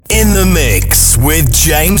In the mix with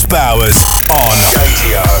James Bowers on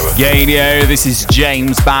Gadio, this is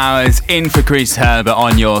James Bowers in for Chris Herbert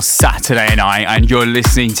on your Saturday night, and you're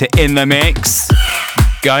listening to In the Mix.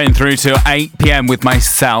 Going through to 8 p.m. with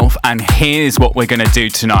myself, and here's what we're going to do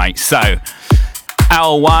tonight. So,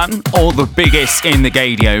 hour 1, all the biggest in the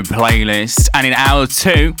Gadio playlist, and in hour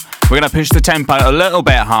 2, we're going to push the tempo a little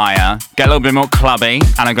bit higher, get a little bit more clubby,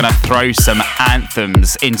 and I'm going to throw some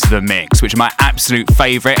anthems into the mix, which are my absolute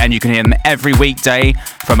favourite, and you can hear them every weekday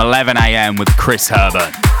from 11 a.m. with Chris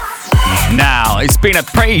Herbert. Now, it's been a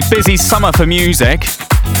pretty busy summer for music,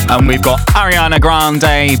 and we've got Ariana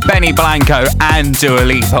Grande, Benny Blanco, and Dua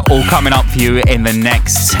Lipa all coming up for you in the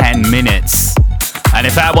next 10 minutes. And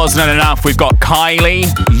if that wasn't enough, we've got Kylie,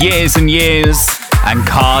 Years and Years, and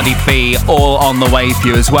Cardi B all on the way for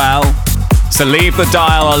you as well. So leave the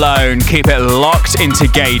dial alone, keep it locked into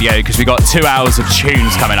Gadio, because we've got 2 hours of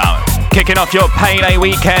tunes coming up. Kicking off your payday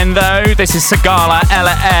weekend though, this is Sigala,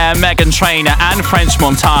 Ella Air, Meghan Trainor, and French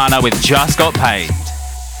Montana with Just Got Paid.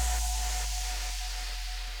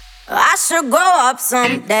 I should grow up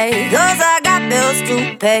someday, 'cause I got bills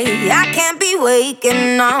to pay. I can't be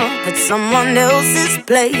waking up at someone else's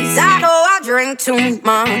place. I know I drink too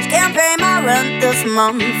much, can't pay my rent this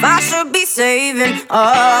month. I should be saving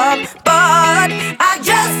up, but I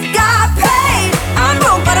just got paid. I'm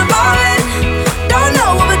broke but I'm ballin', don't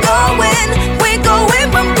know where we're going. We go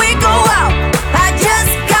in when we go out. I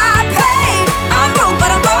just got paid. I'm broke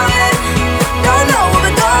but I'm ballin', don't know where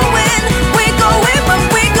we're going. We go in when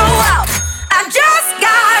we go out. I just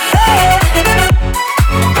got paid.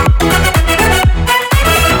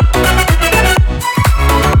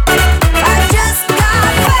 I just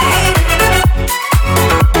got paid.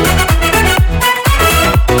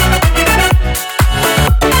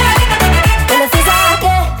 Well, it feels like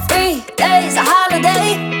every day's a holiday,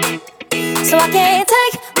 so I can't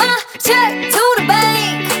take my check to the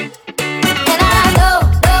bank. And I know,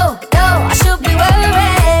 I should be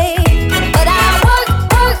worried, but I work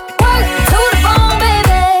to the bone,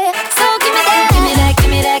 baby. So give me that, give me that,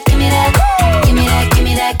 give me that, give me that, give me that, give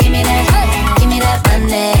me that, give me that, give me that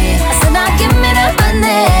money. I said now give me that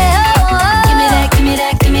money. Give me that, give me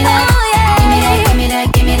that, give me that, give me that, give me that,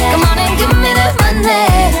 give me that. Come on and give me that money.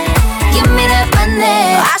 Give me that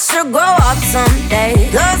money. I should grow up someday,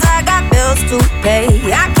 'cause I got bills to pay.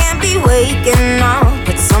 I can't be waking up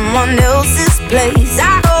at someone else's place.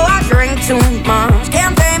 I know I drink too much,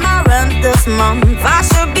 can't pay my rent this month. I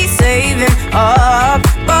should be saving up,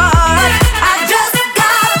 but I just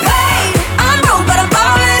got paid. I'm broke but I'm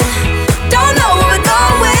ballin', don't know where we're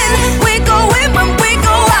going. We go in when we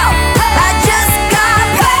go out. I just got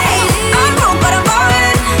paid. I'm broke but I'm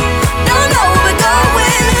ballin', don't know where we're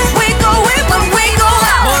going. We go in when we go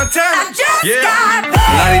out. Montana. I just Yeah. got paid.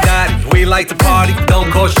 Lottie-dottie, we like to party. Don't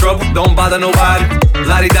cause trouble, don't bother nobody.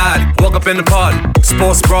 Lottie-dottie, walk up in the party.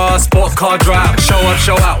 Sports bra, sports car drive. Show up,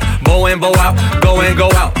 show out. Bow in, bow out. Go in, go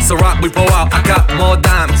out. So rock, we pull out. I got more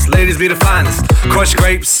diamonds. Ladies be the finest. Crush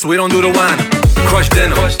grapes, we don't do the wine. Crush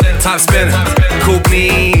dinner, top spinner. Coupe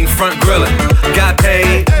mean, front grillin'. Got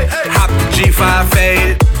paid, hop the G5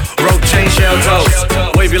 faded. Rope chain, shell toes.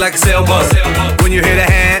 Wavy like a sailboat. When you hear the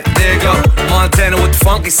hand, there you go. Montana with the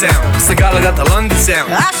funky sound. Sigala got the London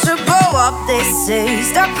sound. I should grow up, they say,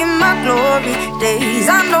 stuck in my glory days.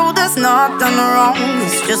 I know there's nothing wrong,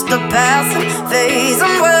 it's just a passing phase.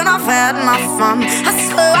 And when I've had my fun, I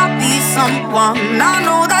swear I'll be someone. I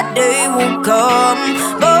know that day will come,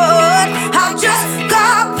 but I just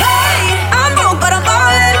got paid. I'm broke but I'm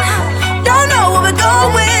ballin', don't know where we're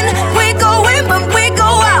going. We go in when we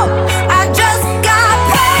go out. I just got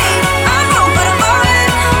paid. I'm broke but I'm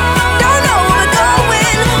ballin', don't know where we're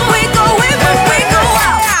going. We go in when we go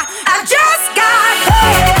out. I just got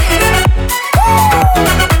paid.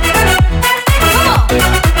 Come on.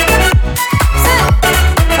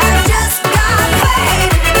 I just got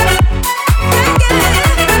paid.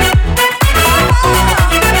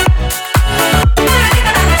 Yeah.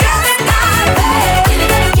 I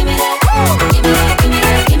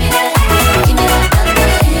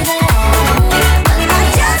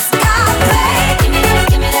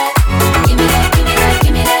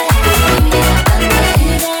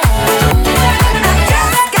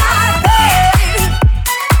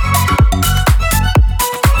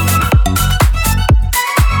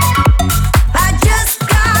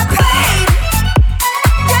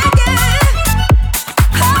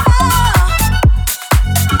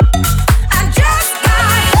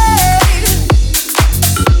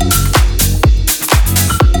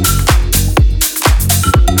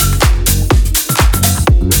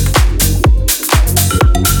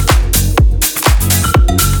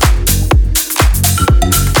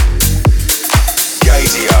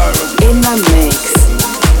in the mix.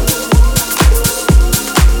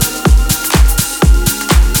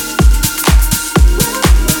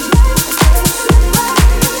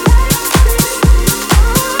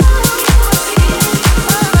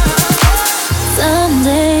 Some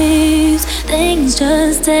days things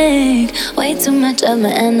just take way too much of my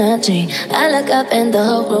energy. I look up and the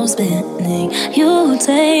whole room's spinning. You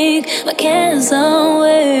take my cares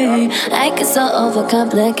away. I get so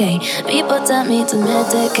overcomplicate. People tell me to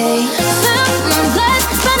medicate. Feel my blood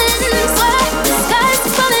running, sweat, the sky's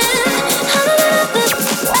falling. I don't know if this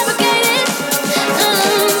is fabricated.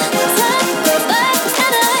 Sacrifice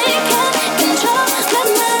and I can't control my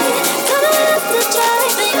mind. Don't know if to try,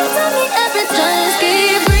 but you tell me every time. Just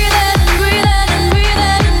keep breathing and breathing and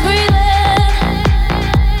breathing and breathing.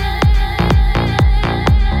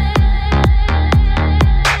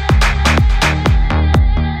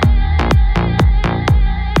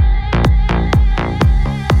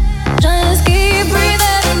 Just keep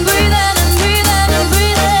breathing and breathing and breathing and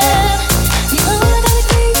breathing. You know I gotta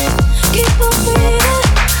keep on breathing.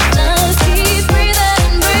 Just keep breathing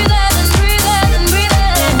and breathing and breathing and breathing.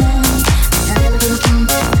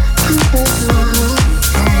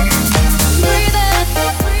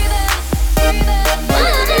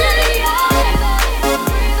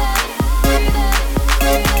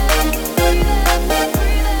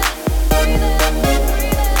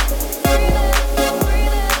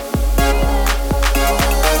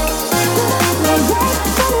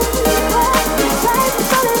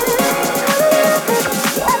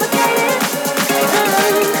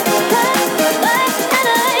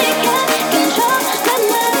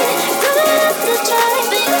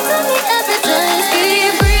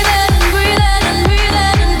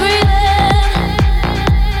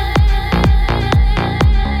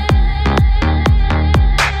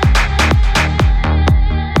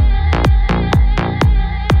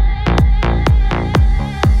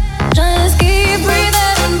 Just keep breathing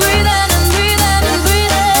and breathing and breathing and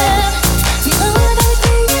breathing. You know I gotta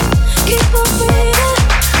keep on breathing.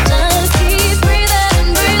 Just keep breathing and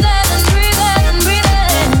breathing and breathing and breathing.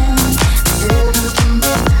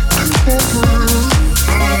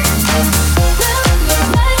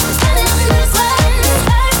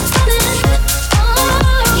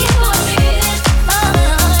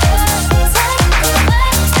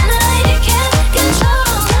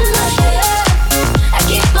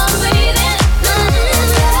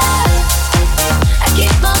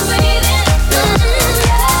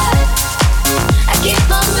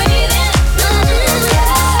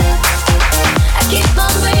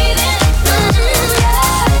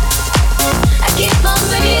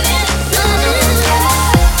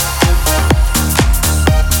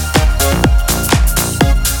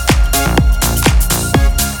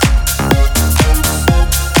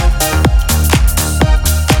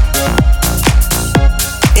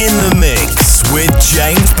 In the mix with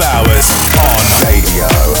James Bowers on radio.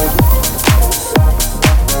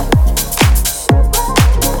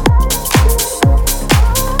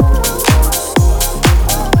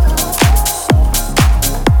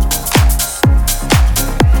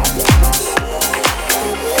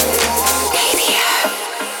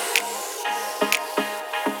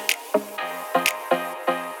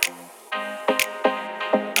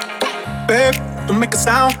 Babe, don't make a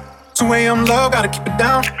sound. 2 a.m. low, gotta keep it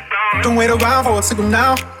down. Don't wait around for a signal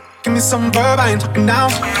now. Give me some verb, I ain't talking now.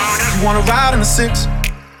 You wanna ride in the 6,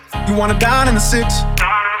 you wanna dine in the 6.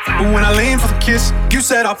 But when I lean for the kiss, you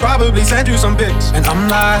said I'll probably send you some pics. And I'm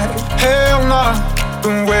like, hell nah,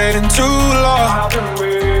 been waiting too long.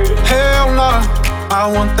 Hell nah, I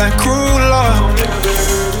want that cruel love.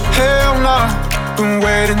 Hell nah, been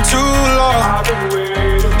waiting too long.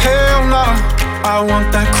 Hell nah, I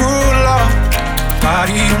want that cruel love.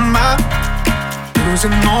 Body on my,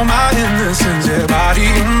 losing all my innocence, yeah. Body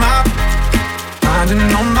on my, finding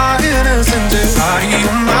all my innocence, yeah. Body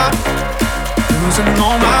on my, losing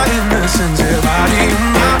all my innocence, yeah. Body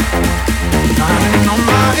on my, finding all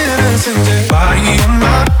my innocence, yeah. Body on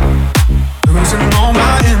my, losing all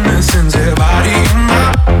my innocence, yeah. Body on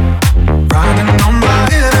my, finding all my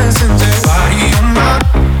innocence, yeah. Body on my,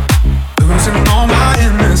 losing all my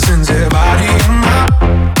innocence, yeah. Body on my,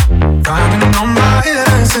 finding all my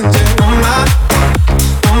innocence, yeah. All my,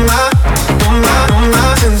 all my, all my, all my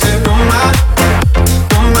sins, yeah. All my,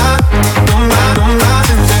 all my, all my, all my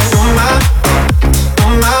sins, yeah. All my,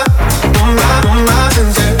 all my, all my, all my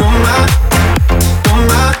sins, yeah. All my, all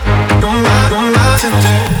my, all my, all my sins,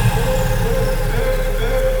 yeah.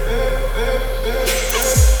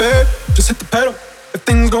 Babe, just hit the pedal. If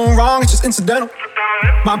things go wrong, it's just incidental.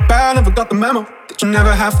 My bad, never got the memo that you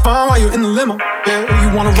never have fun while you're in the limo. Yeah,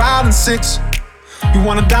 you wanna ride in 6, You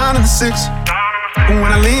wanna dine in the six. And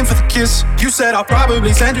when I lean for the kiss, you said I'll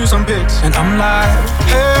probably send you some pics. And I'm like,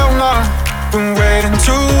 hell nah, been waiting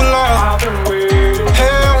too long.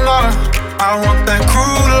 Hell nah, I want that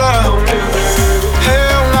cruel love.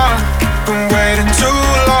 Hell nah, been waiting too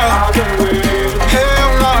long.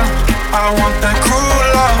 Hell nah, I want that cruel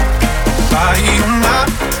love. Body on my,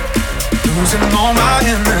 losing all my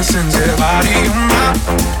innocence. Yeah, body on my,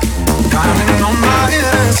 counting on my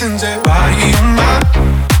innocence. Yeah, body on my,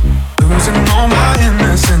 losing all my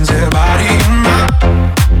innocence. Yeah, body on my,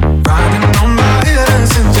 grinding on my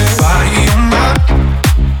innocence. Yeah, body on my,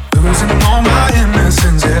 losing all my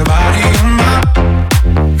innocence. Yeah, body on my,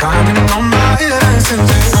 grinding on my innocence.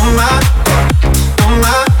 Yeah, on my, on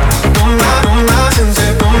my, on my, on my innocence.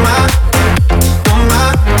 Yeah, on my, on my,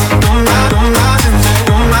 on my, on my innocence.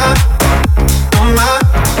 Yeah, on my, on my,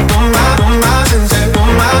 on my, on my innocence. Yeah,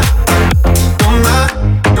 on my, on my,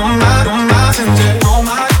 on my, on my innocence. Yeah, on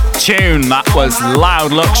my. Tune that was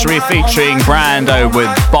Loud Luxury featuring Brando with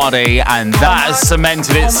Body, and that has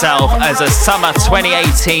cemented itself as a summer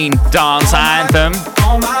 2018 dance anthem.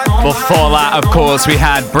 Before that, of course, we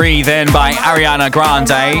had Breathe In by Ariana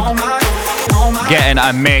Grande, getting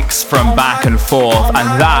a mix from Back and Forth,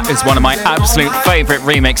 and that is one of my absolute favourite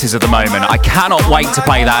remixes of the moment. I cannot wait to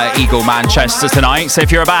play that at Eagle Manchester tonight, so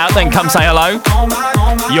if you're about, then come say hello.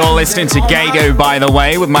 You're listening to Gago, by the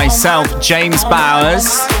way, with myself, James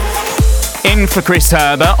Bowers, in for Chris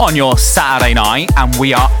Herbert on your Saturday night, and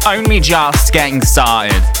we are only just getting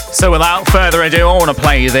started. So without further ado, I want to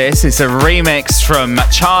play you this. It's a remix from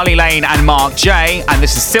Charlie Lane and Mark J, and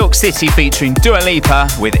this is Silk City featuring Dua Lipa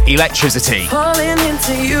with Electricity. Falling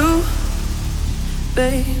into you,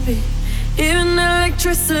 baby. Even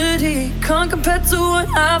electricity can't compare to what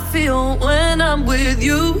I feel when I'm with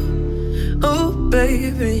you. Oh,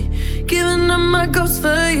 baby, giving up my ghost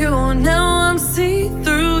for you. Now I'm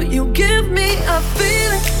see-through. You give me a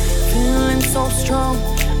feeling so strong.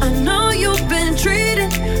 I know you've been treating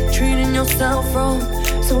yourself wrong.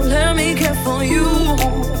 So let me care for you.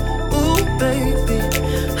 Ooh, baby,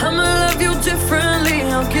 I'ma love you differently.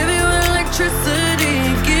 I'll give you electricity,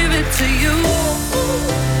 give it to you.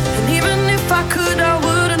 And even if I could, I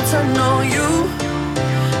wouldn't turn on you.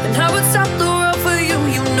 And I would stop the world for you.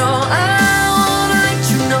 You know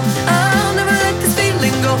I'll never let this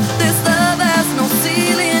feeling go. This love has no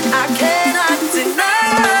ceiling, I cannot deny.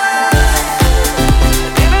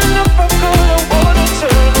 Even if I could, I wouldn't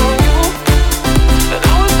turn on you. And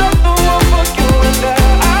I would stop the world for you. And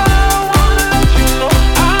I wanna let you know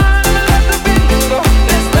I'll never let the feeling go.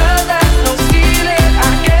 This love has no ceiling,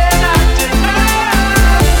 I cannot deny.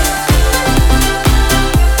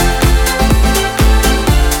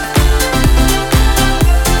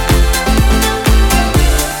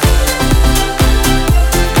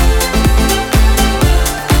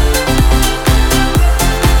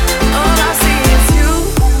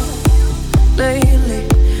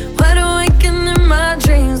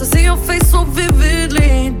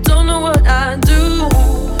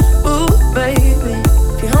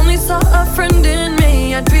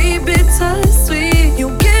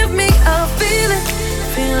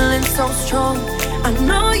 I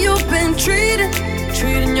know you've been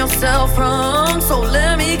treating yourself wrong. So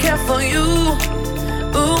let me care for you.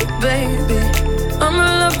 Ooh, baby, I'ma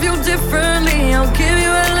love you differently. I'll give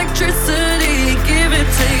you electricity, give it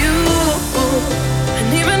to you.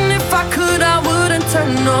 And even if I could, I wouldn't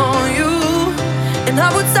turn on you. And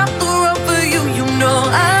I would stop the world for you. You know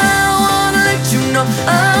I wanna let you know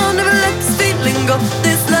I'll never let this feeling go.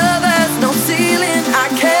 This love has no ceiling, I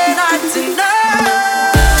cannot deny.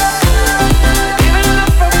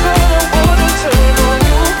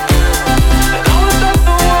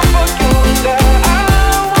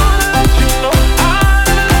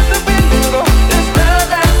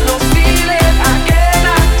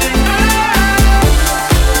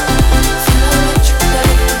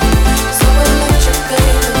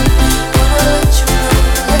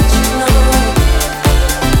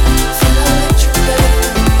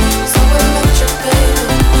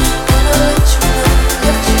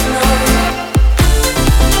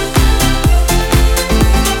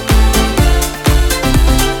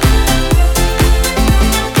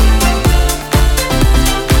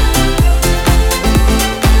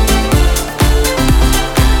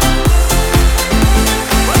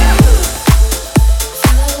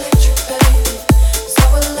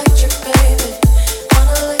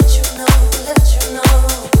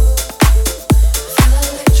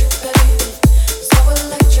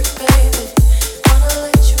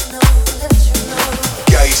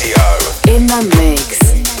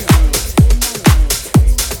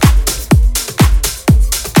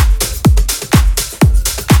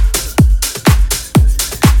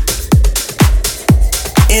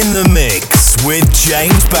 In the mix with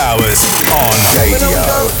James Bowers on radio.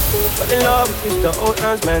 Fell in love with the old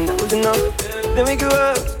times, man, that was enough. Then we grew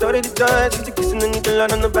up, started to touch, used to kiss and then you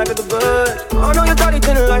light on the back of the bus. Oh no, you thought you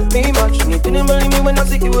didn't like me much, and you didn't believe me when I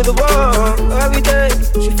said you were the one. Every day,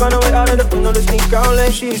 she found a way out of the window to sneak out,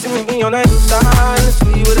 and she used to meet me on that side, and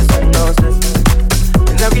see with the sun on set.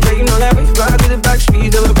 And every day, you know that we ride through the back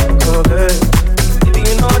streets of a back over. Baby,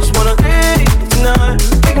 you know I just wanna leave tonight.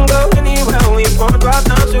 We can go anywhere we want, drive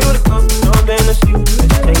down to the coast, jump in the sea.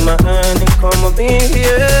 Take my hand and come with me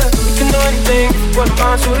here. We can do anything, what a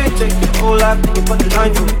mind should it take? Your whole life, then you put the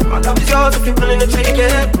line through it. My love is yours if you're willing to take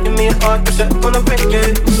it. Give me a heart, you're set, gonna break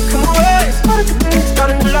it. Come away,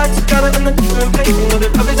 starting the lights together in a different place. You know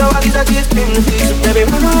that love is how I get that kiss, dream to see. So baby,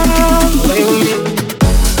 run away with me.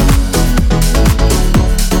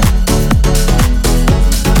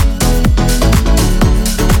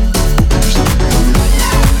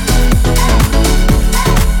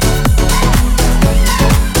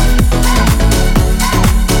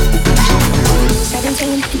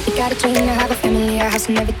 Got a dream, I have a family, a house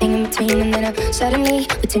and everything in between. And then suddenly,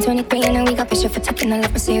 we turned 23 and now we got pressure for taking our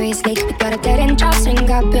life more seriously. We got a dead-end jobs and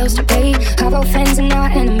got bills to pay. Have old friends and now our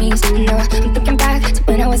enemies. And now I'm thinking back to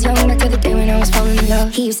when I was young, back to the day when I was falling in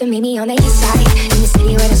love. He used to meet me on the east side, in the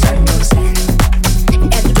city where the sun goes down.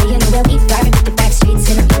 And every day you know that we ride through the back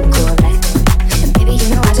streets in a blue Corvette. And baby, you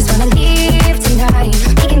know I just wanna live tonight.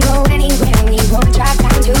 We can go anywhere we want, drive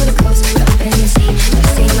down to the coast, jump in the sea.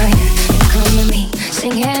 Just take my hand and come with me,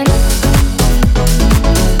 singing.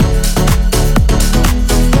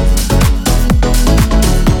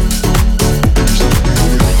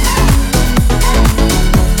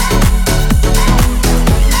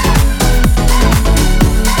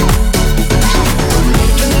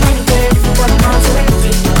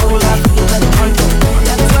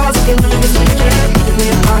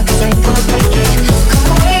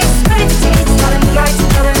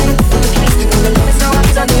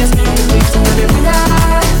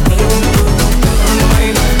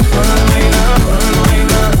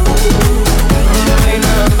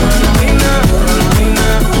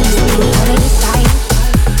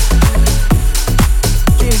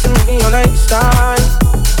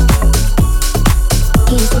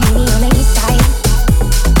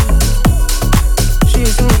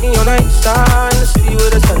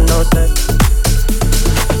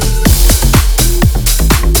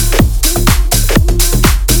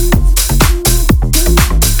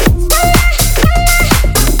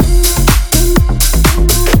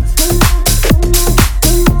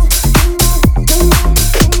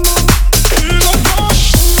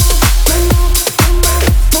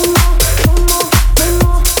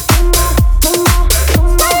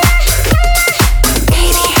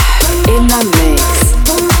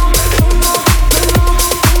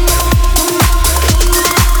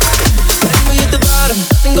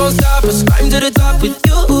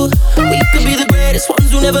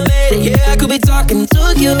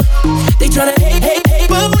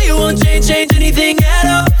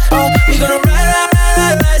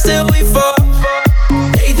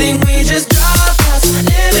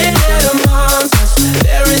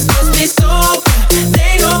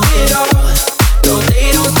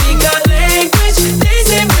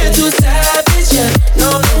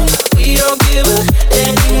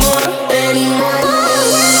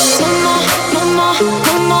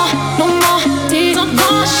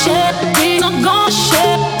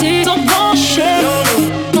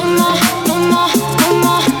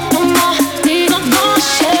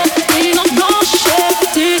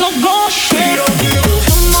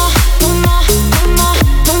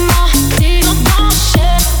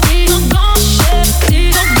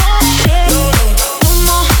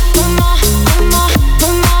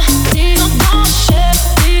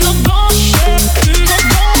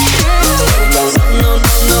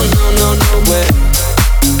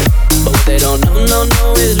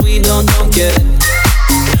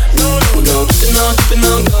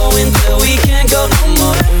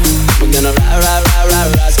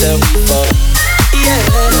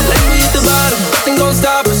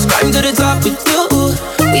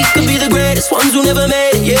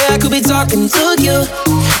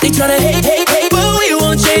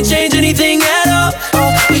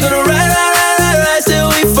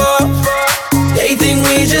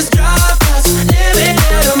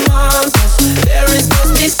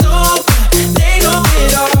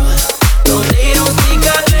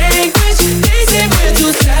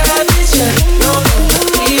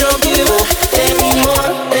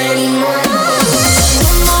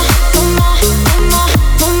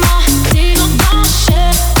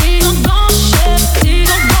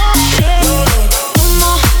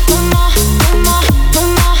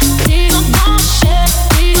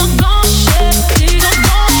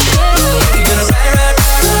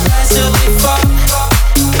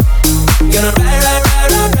 gonna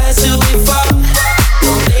ride till we fall.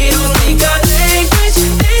 No, they don't speak our language.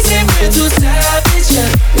 They say we're too savage. Yeah,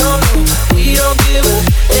 no, we don't give up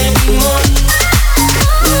anymore.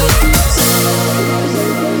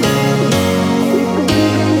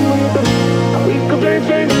 We could play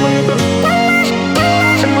things with the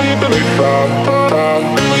and we could be far,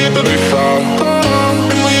 and we could be far,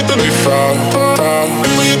 and we could be far,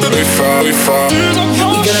 and we could be far, we far. We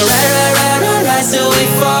gonna ride till we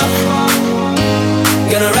fall.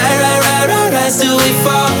 Gonna ride till we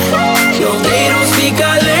fall. No, they don't speak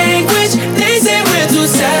our language. They say we're too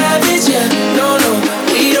savage. Yeah, no,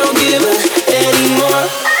 we don't give up anymore.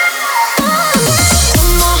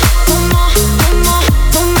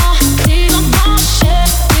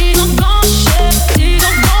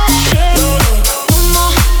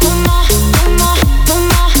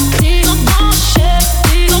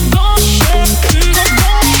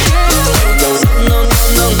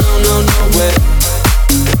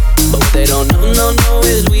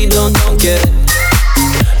 Don't get it.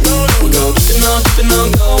 No, keeping on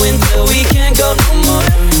going till we can't go no more.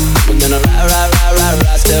 We're gonna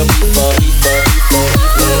ride till we fall.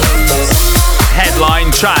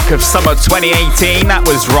 Headline track of summer 2018, that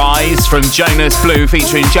was Rise from Jonas Blue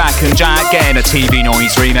featuring Jack and Jack getting a TV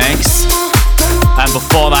Noise remix. And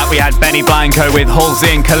before that we had Benny Blanco with Halsey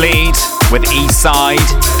and Khalid with Eastside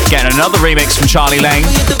getting another remix from Charlie Lane.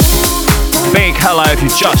 Big hello if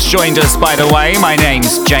you've just joined us, by the way. My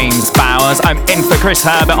name's James Bowers. I'm in for Chris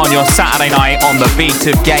Herbert on your Saturday night on the Beat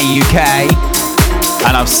of Gay UK.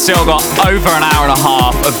 And I've still got over an hour and a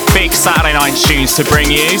half of big Saturday night tunes to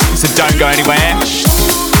bring you, so don't go anywhere.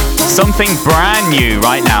 Something brand new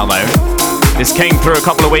right now, though. This came through a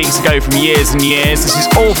couple of weeks ago from Years and Years. This is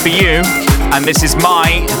all for you, and this is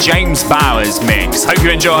my James Bowers mix. Hope you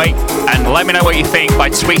enjoy, and let me know what you think by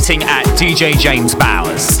tweeting at DJ James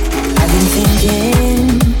Bowers. I've been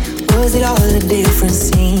thinking, was it all a different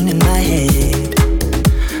scene in my head?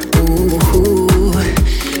 Ooh,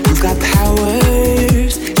 you've got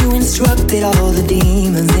powers, you instructed all the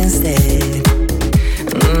demons instead.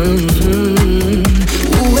 Ooh,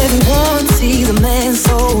 everyone sees a man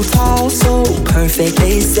so tall, so perfect,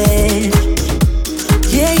 they said.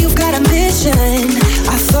 Yeah, you've got ambition,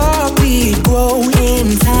 I thought we'd grow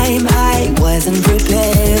in time, I wasn't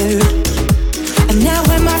prepared. And now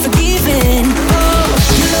am I forgiven? Oh,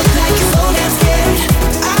 you look like you're so damn scared.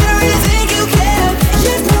 I don't really think you care.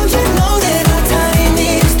 You know that our time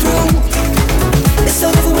is through. It's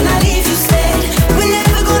over when I leave, you said. We're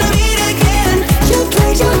never gonna meet again. You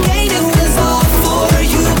played your game, it was all for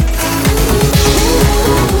you.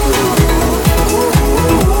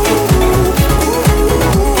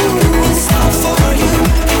 It's all for you.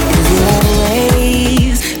 Is it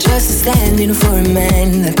always just standing for a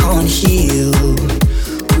man that can't heal?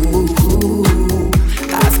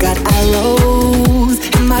 Got arrows,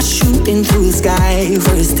 am I shooting through the sky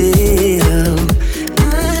for a still?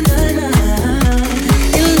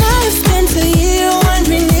 And I've spent a year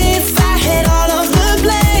wondering if I had all of the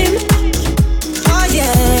blame. Oh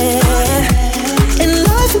yeah. And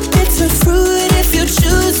life's a bitter fruit if you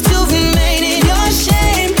choose to remain in your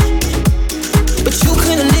shame. But you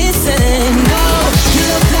couldn't listen, no. You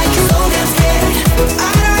look like you're so damn scared. I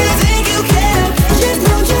don't really think you care.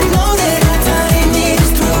 You know that our time is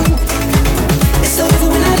through. It's over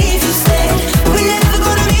when I leave, you said. We're never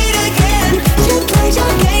gonna meet again. You played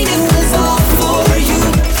your game, it was all for you.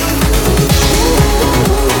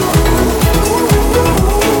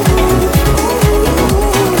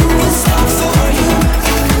 It's all for you.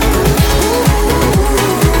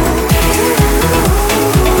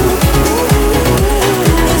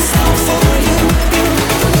 It's all for you.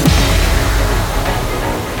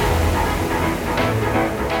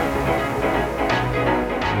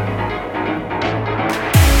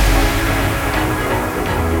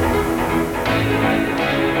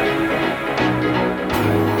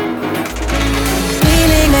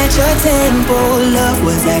 At your tempo, love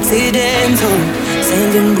was accidental,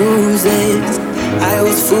 sending bruises. I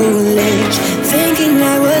was foolish, thinking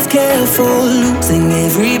I was careful, losing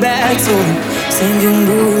every battle, sending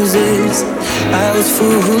bruises. I was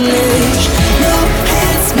foolish. No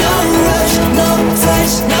hands, no rush, no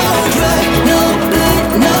touch, no drug, no blood,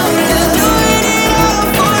 no love. Doing it all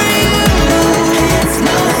for you. No hands,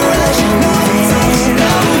 no rush, no touch,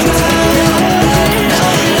 no drug, no blood, no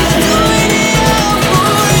love. Doing it all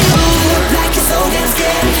for you. Like you're so damn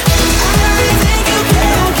scared. I don't really think you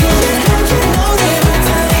care. Don't you know that our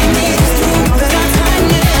time is through? That our time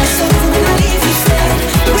is so when I leave you said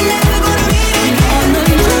we're never gonna meet again. No,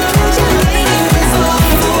 it was all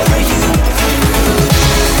for you.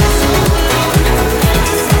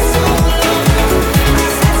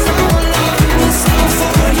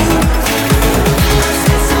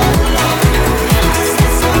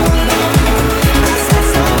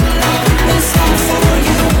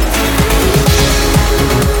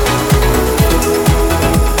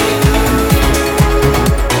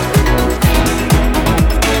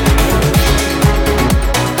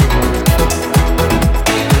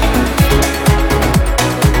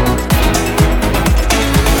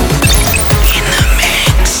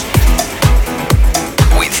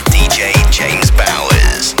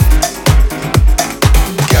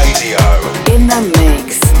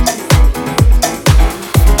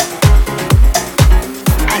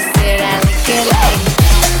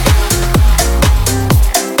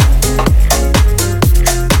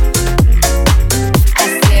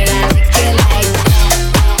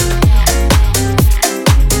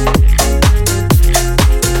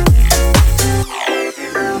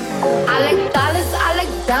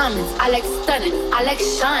 diamonds, I like stunning, I like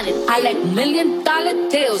shining, I like $1 million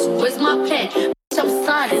deals. Where's my pen? I'm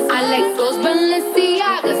signing. I like those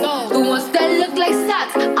Balenciagas, the ones that look like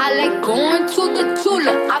socks. I like going to the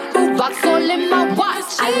Tula, I put rocks all in my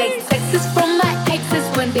watch. I like texts from my exes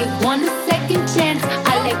when they want a second chance.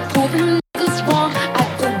 I like proving niggas wrong, I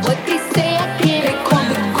do what they say I can. They call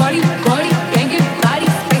me Cardi, Cardi, banging body,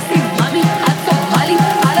 spicy mommy. I told Molly,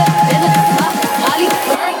 out of dinner, my Molly,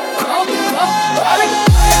 girl, girl,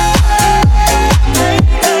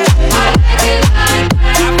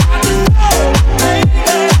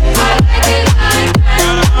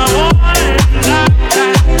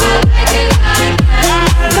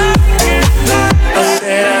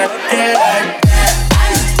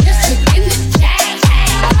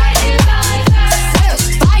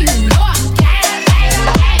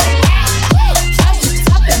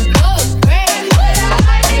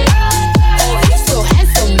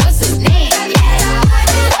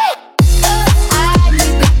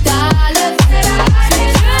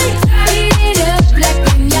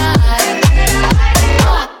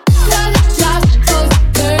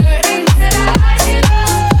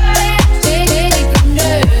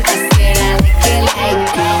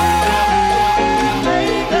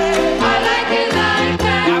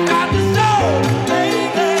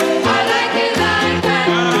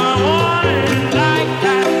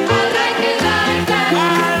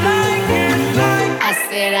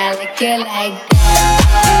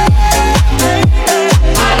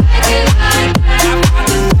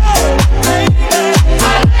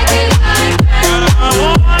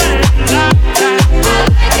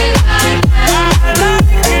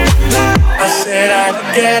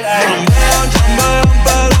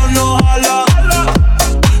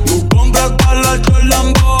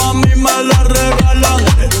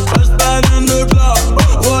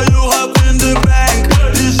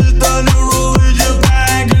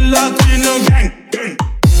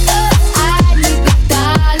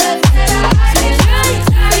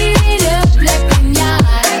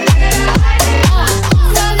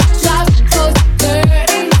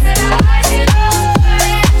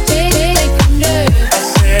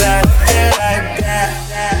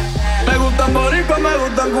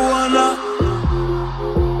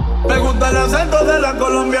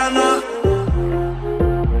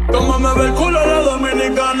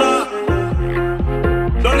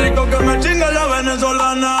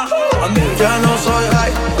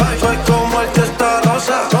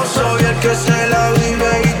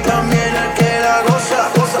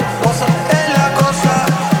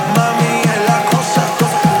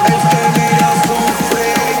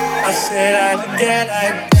 girl,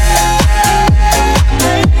 girl.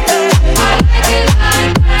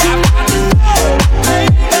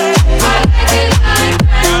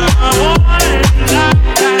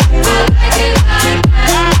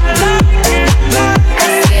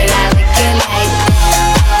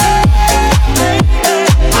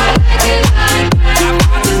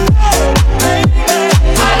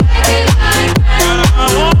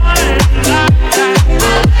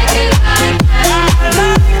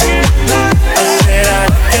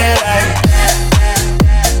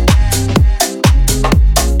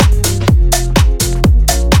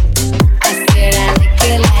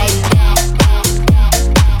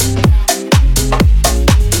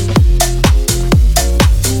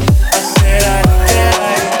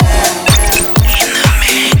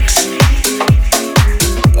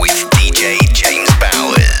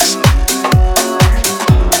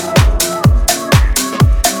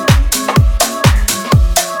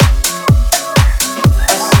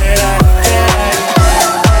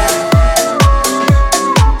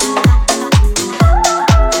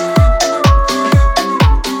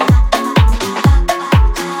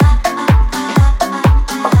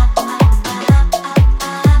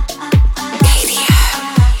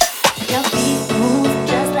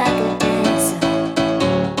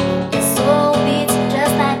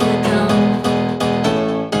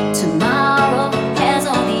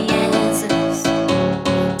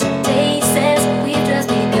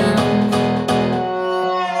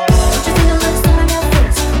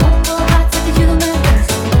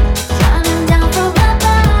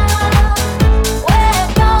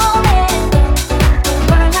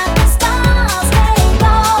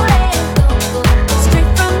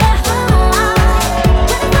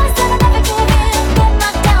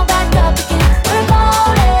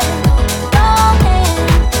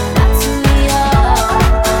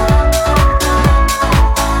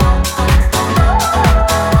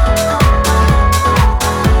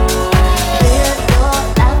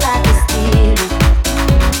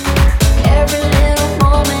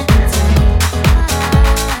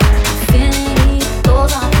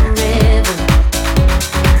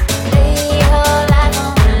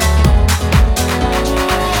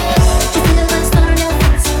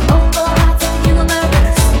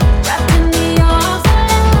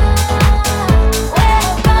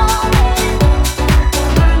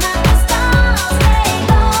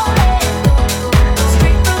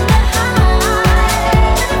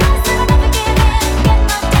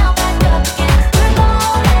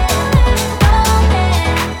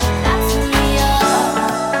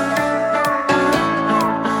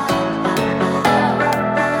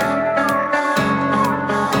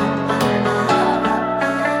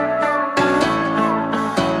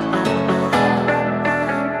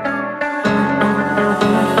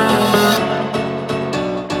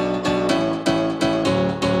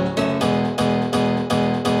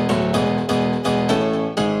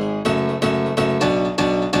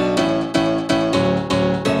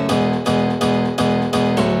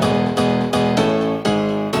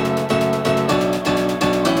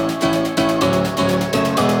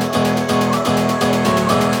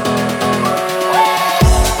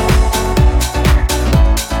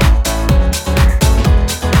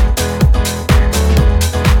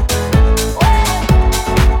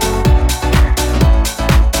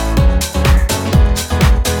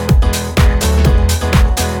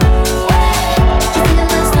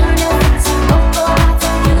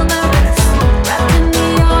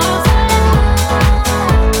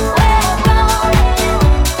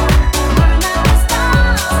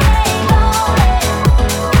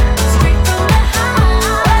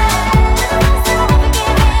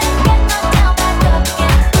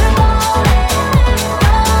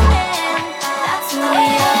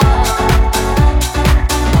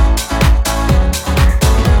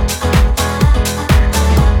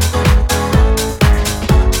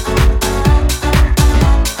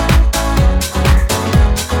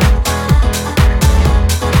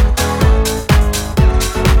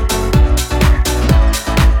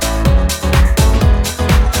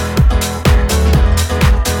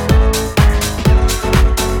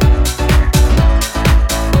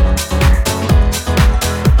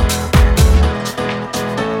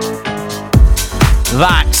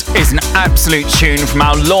 That is an absolute tune from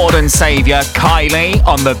our Lord and Saviour, Kylie,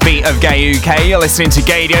 on the beat of Gay UK. You're listening to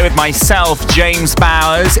Gaydio with myself, James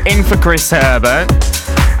Bowers, in for Chris Herbert.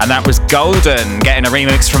 And that was Golden, getting a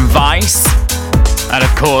remix from Vice. And of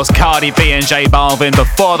course, Cardi B and J Balvin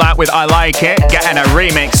before that with I Like It, getting a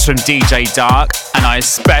remix from DJ Dark. And I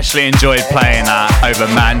especially enjoyed playing that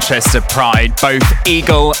over Manchester Pride. Both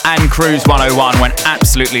Eagle and Cruise 101 went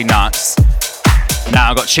absolutely nuts.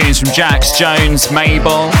 Now I've got tunes from Jax Jones,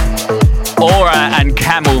 Mabel, Aura and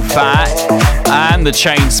Camel Fat, and the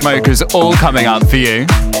Chainsmokers all coming up for you.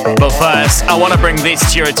 But first, I want to bring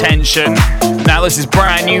this to your attention. Now this is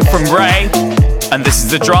brand new from Ray, and this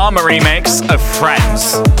is the Drama remix of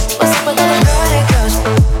Friends. What's up with all the naughty girls?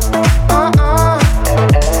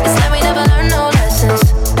 It's like we never learned no lessons.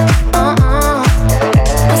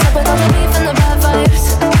 What's up with all the beef and the bad vibes?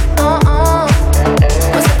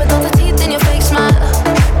 What's up with all the teeth in your fake smile?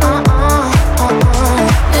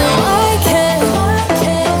 And why can't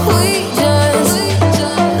we just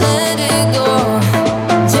let it go?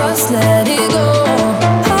 Just let it go.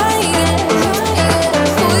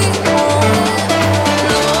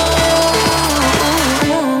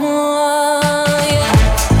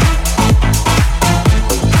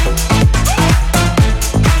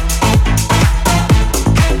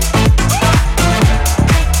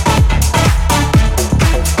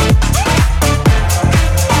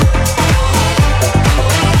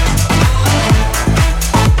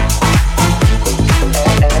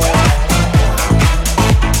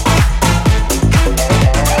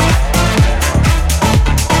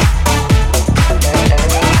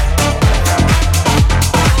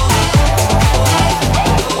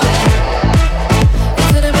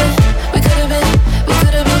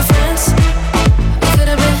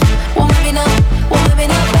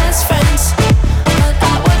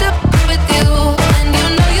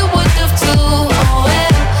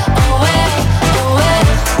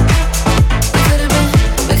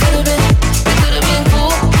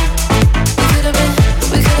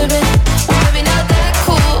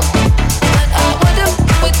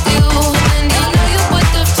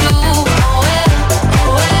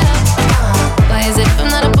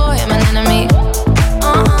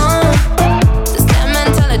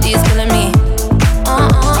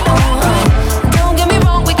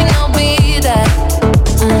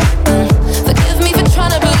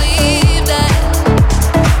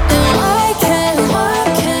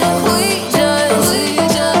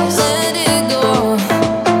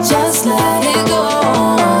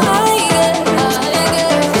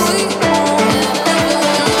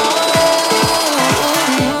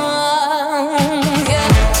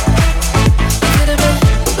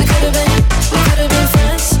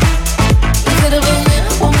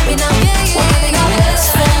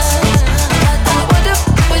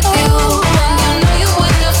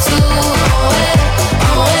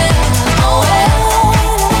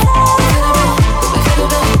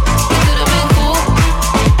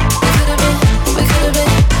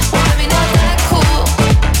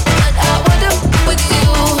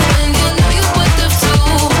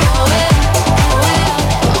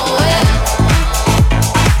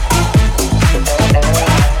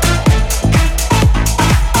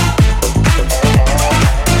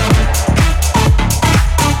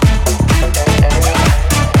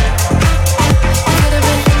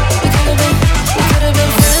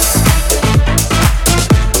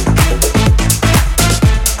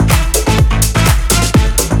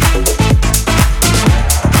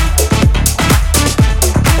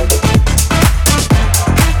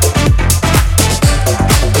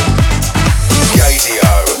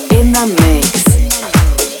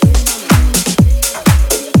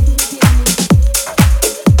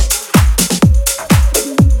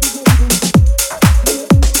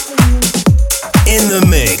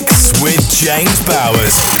 James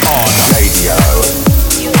Bowers on Radio.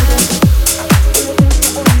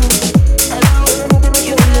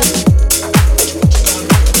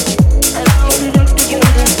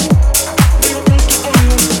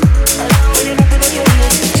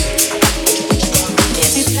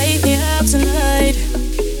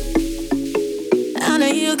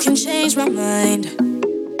 Change my mind.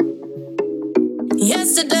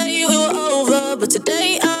 Yesterday we were over, but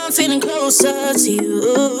today I'm feeling closer to you.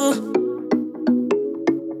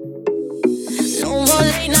 No more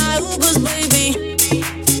late night Ubers, baby.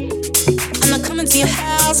 I'm not coming to your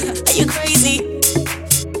house. Are you crazy?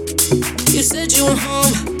 You said you were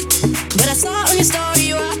home, but I saw on your story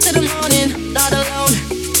you were out till the morning, not alone.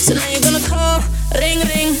 So now you're gonna call, ring,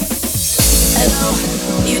 ring. Hello,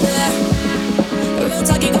 you there? Real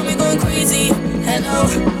talk, you got me going crazy. Hello,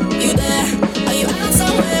 you there? Are you out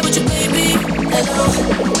somewhere with your baby? Hello.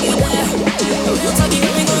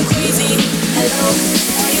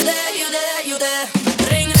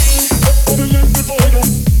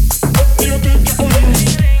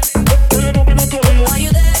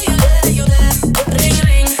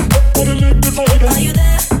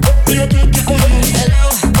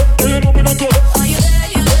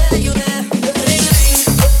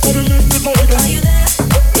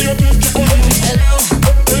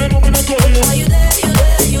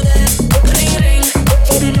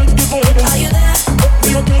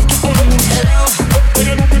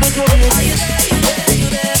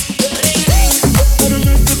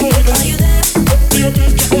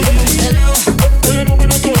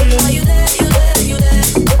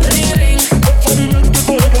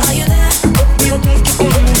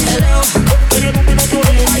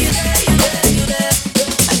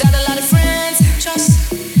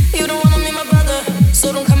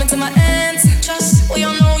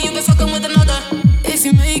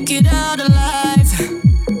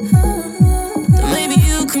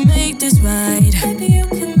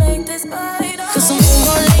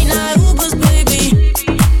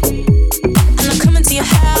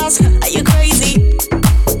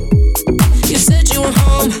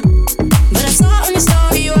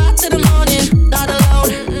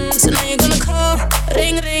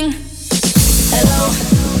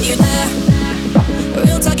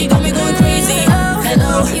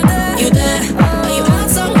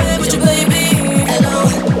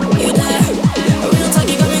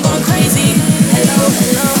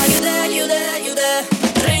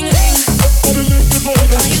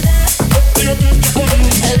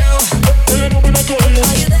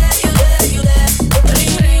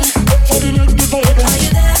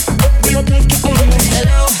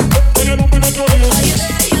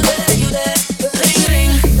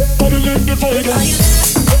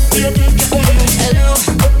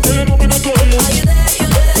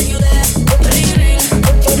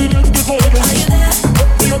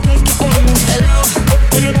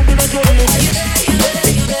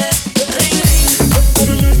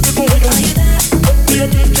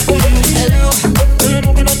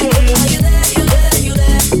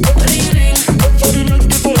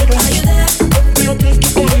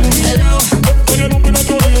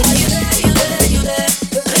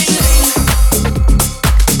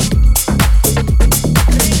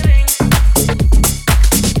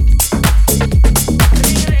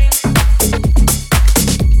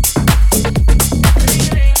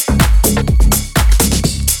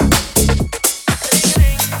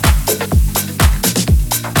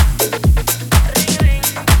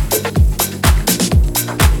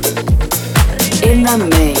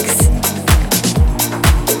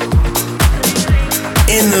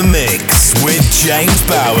 the mix with James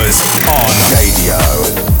Bowers on Radio.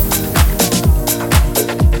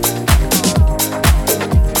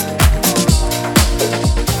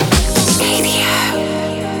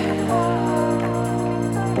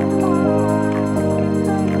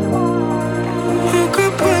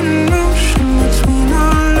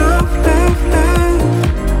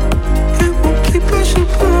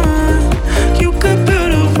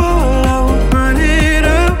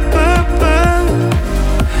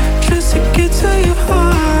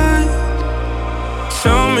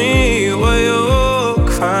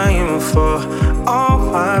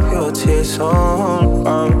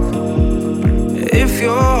 If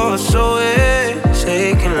you're so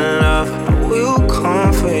taking love, I will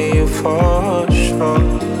come for you for sure.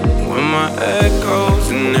 When my echoes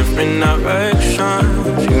in different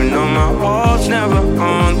directions, you know my heart's never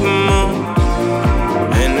on the moon.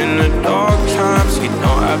 And in the dark times, you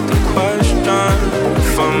don't have to question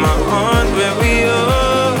if I'm on where we are.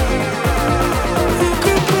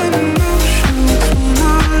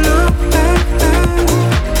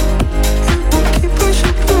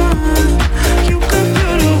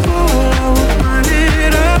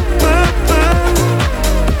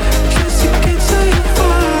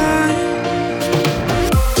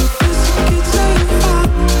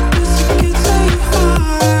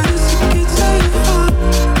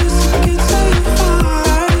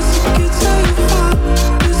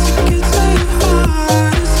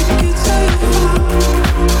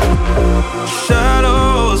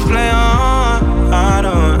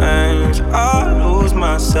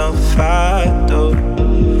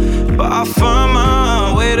 I find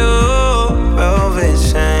my way to velvet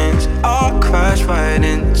chains. I'll crash right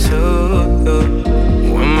into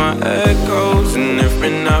you. When my echoes in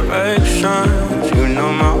different directions, you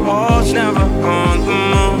know my heart's never on the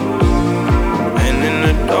moon. And in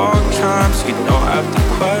the dark times, you don't have to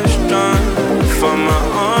question if I'm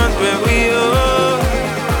on where we are.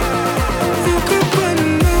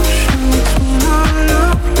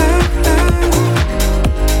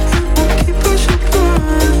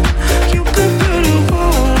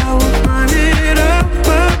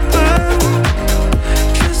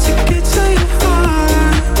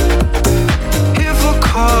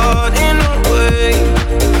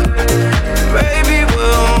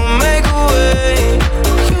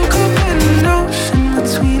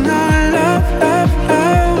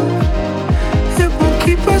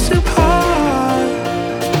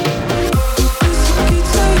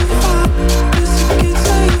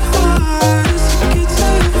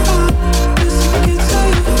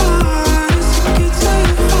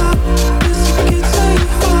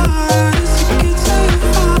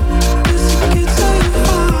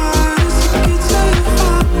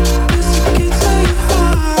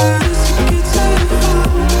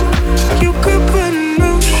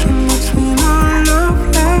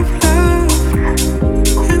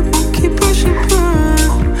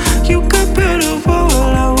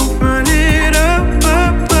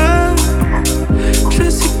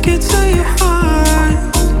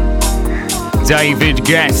 David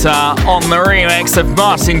Guetta on the remix of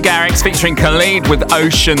Martin Garrix featuring Khalid with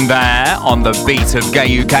Ocean there on the beat of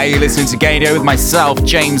Gay UK. You're listening to Gaydio with myself,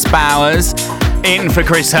 James Bowers, in for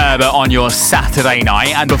Chris Herbert on your Saturday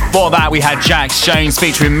night. And before that, we had Jax Jones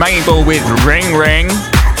featuring Mabel with Ring Ring.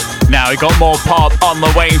 Now we've got more pop on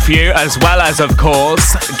the way for you, as well as, of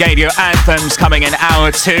course, Gaydio anthems coming in hour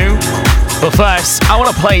 2. But first, I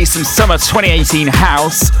want to play some summer 2018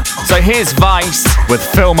 house. So here's Vice with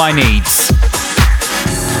Fill My Needs.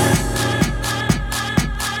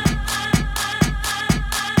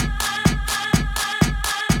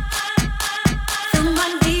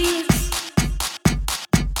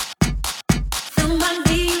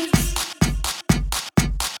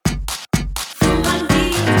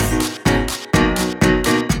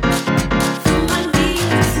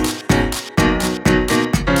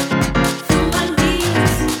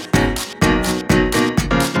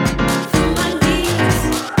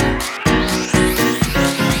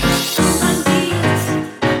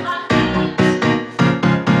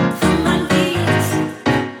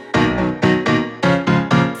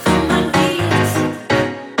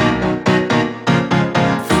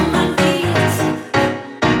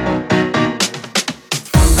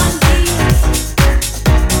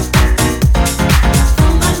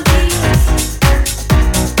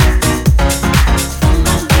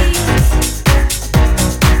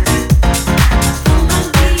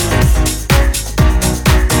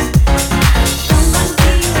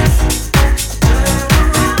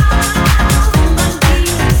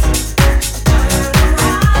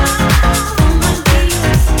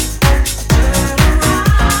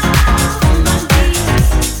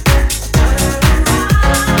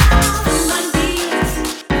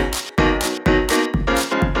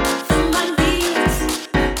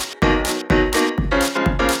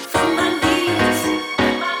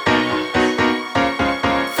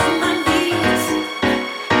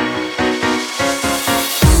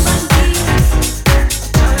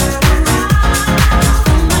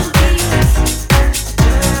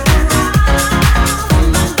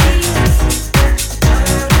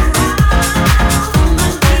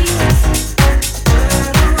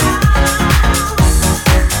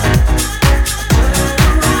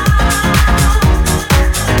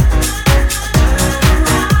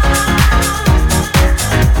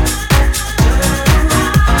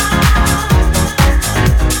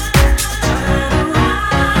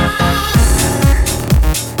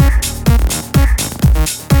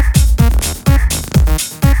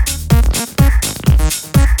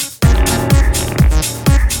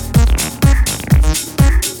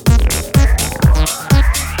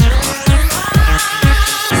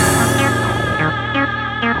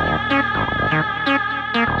 This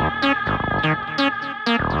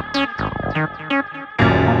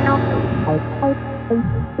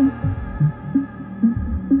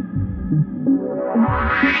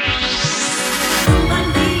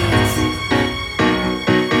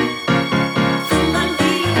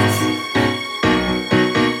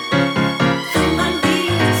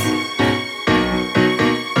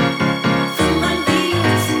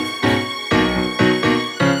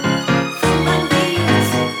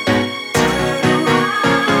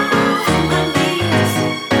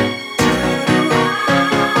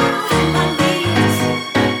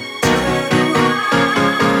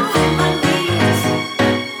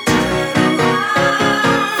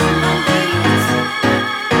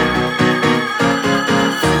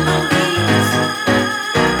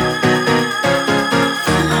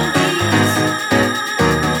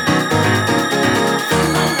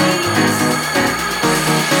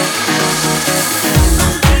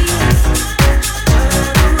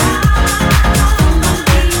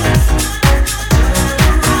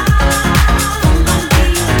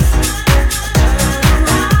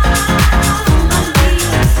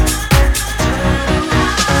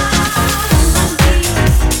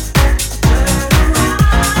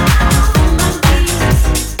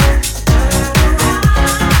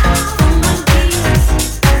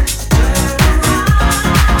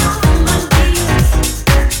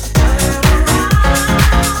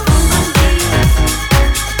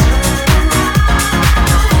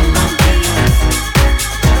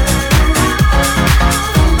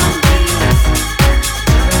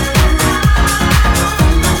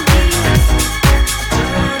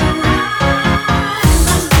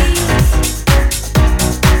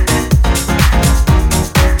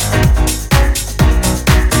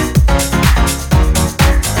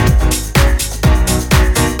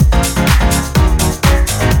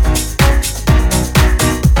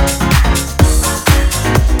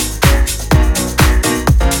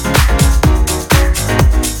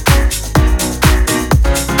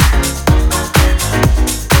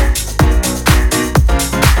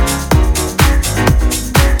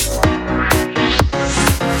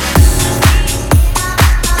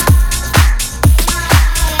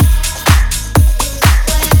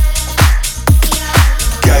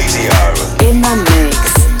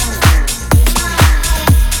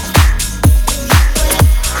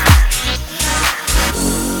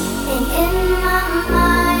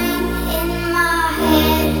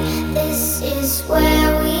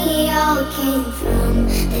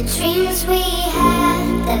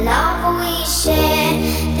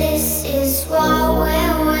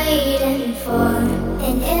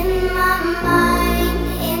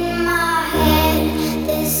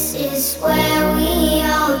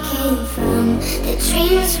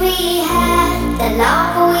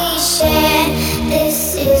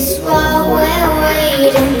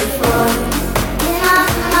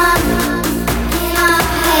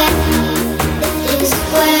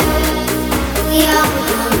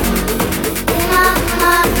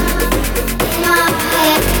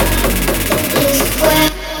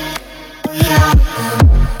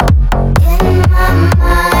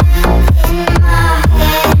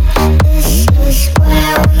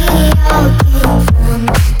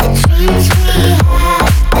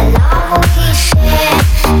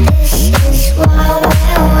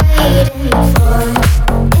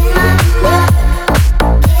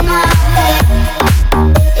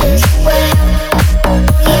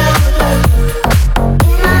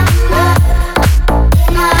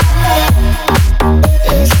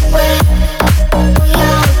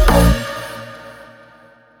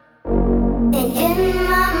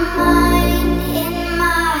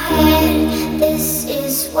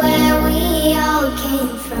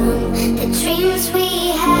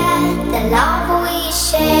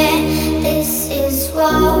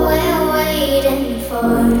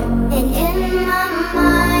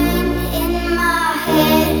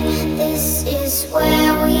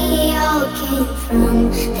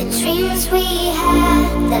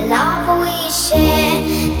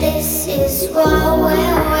is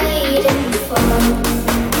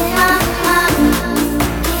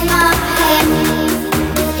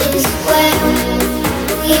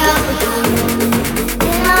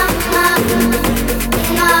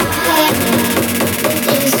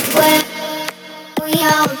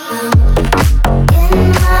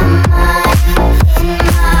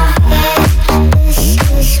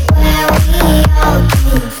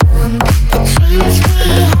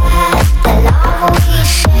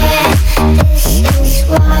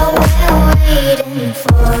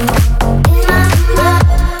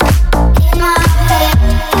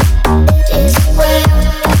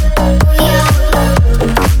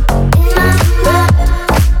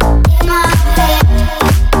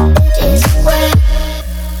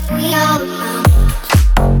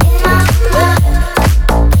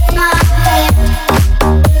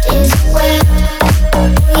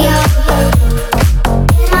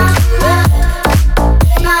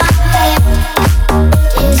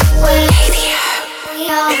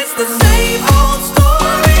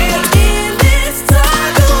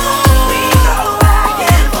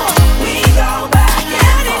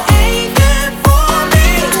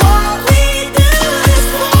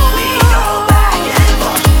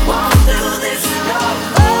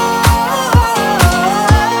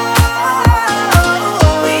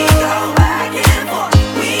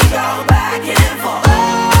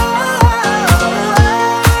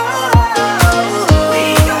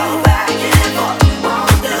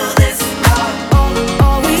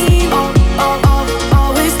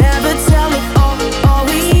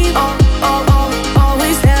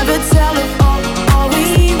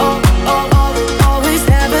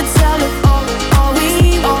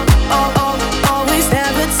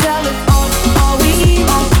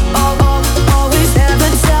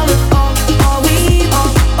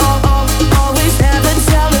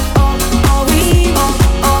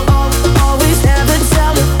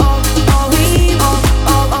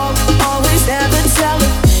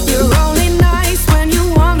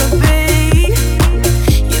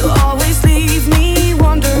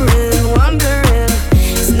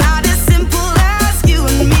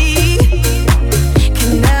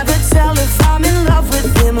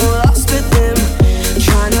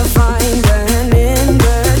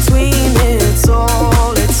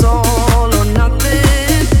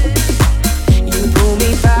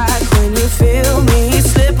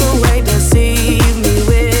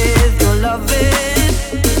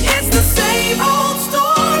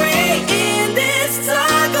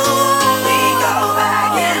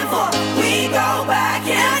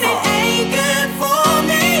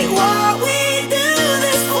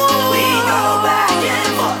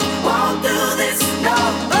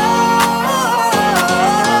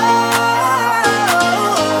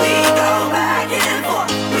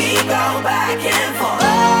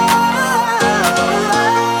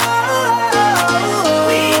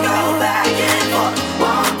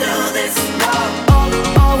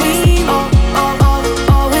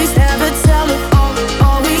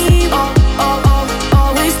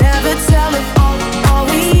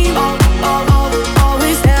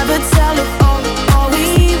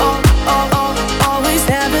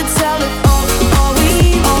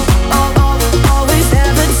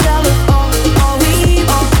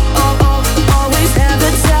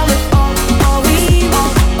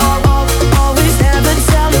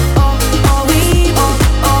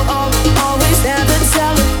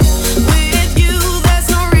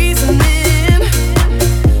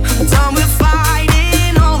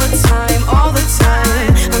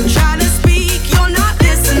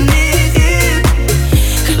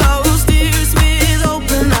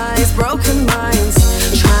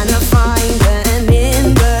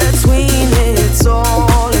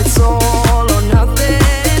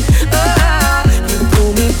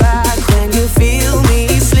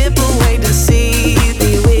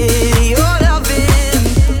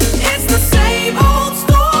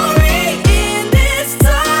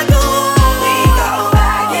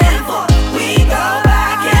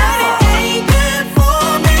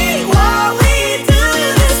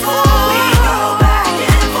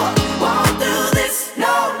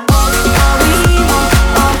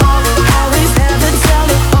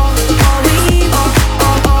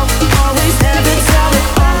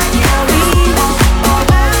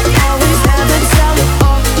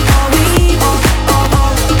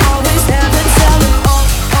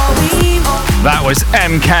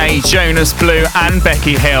MK, Jonas Blue and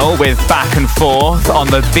Becky Hill with Back and Forth on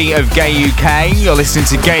the beat of Gay UK. You're listening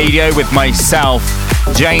to Gaydio with myself,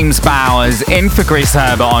 James Bowers, in for Chris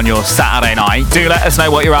Herbert on your Saturday night. Do let us know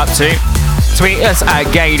what you're up to. Tweet us at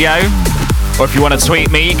Gaydio, or if you want to tweet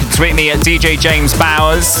me, you can tweet me at DJ James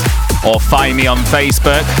Bowers or find me on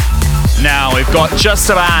Facebook. Now we've got just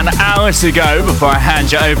about an hour to go before I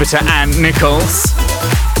hand you over to Ant Nichols.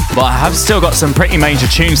 But I have still got some pretty major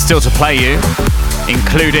tunes still to play you,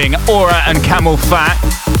 including Aura and Camel Fat,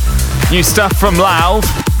 new stuff from Lauv.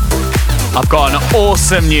 I've got an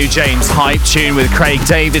awesome new James Hype tune with Craig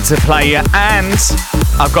David to play you, and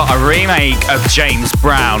I've got a remake of James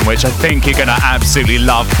Brown, which I think you're going to absolutely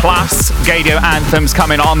love. Plus, Gaydio Anthems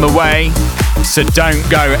coming on the way, so don't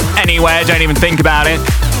go anywhere, don't even think about it.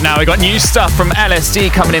 Now, we've got new stuff from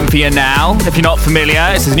LSD coming in for you now. If you're not familiar,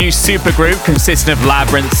 it's a new supergroup consisting of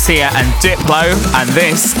Labyrinth, Sia and Diplo, and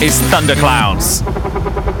this is Thunderclouds.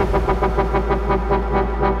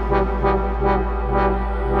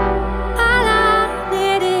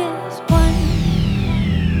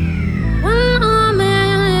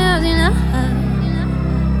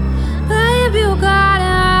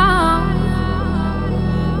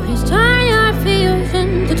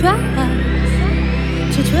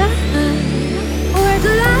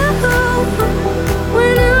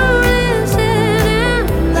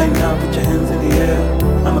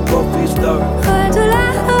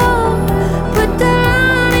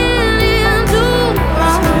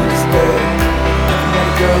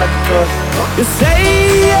 You're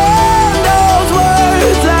saying those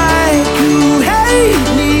words like you hate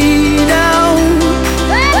me now.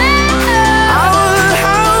 Our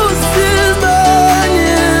house is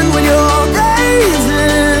burning when you're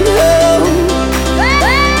raising hell.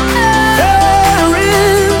 There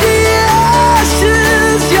in the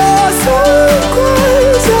ashes, your soul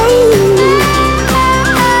cries out.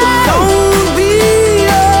 Don't be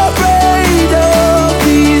afraid of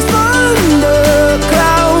these thunderclouds.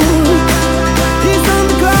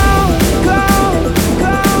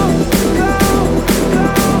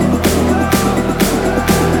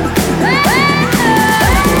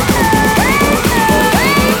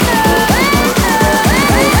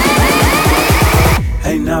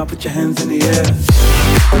 Put your hands in the air.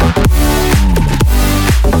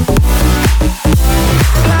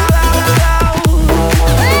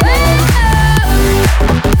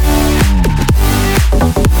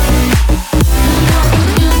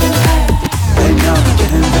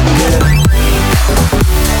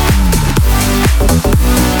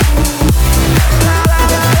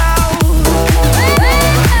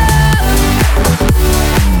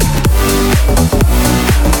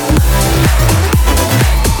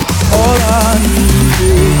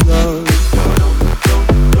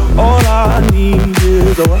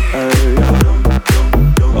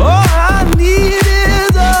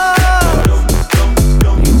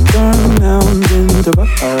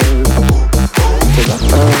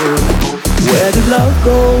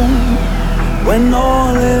 When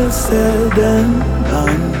all is said and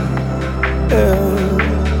done,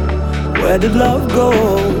 yeah. Where did love go?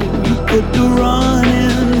 You put the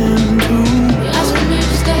running into. You're asking me to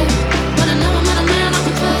stay, but I know I'm not a man I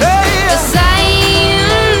can trust. Hey, you're saying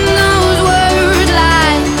those words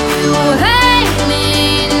like you hate me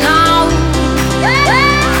now.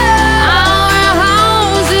 Our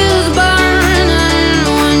house is burning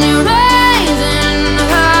when you're raising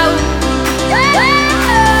hell. Don't be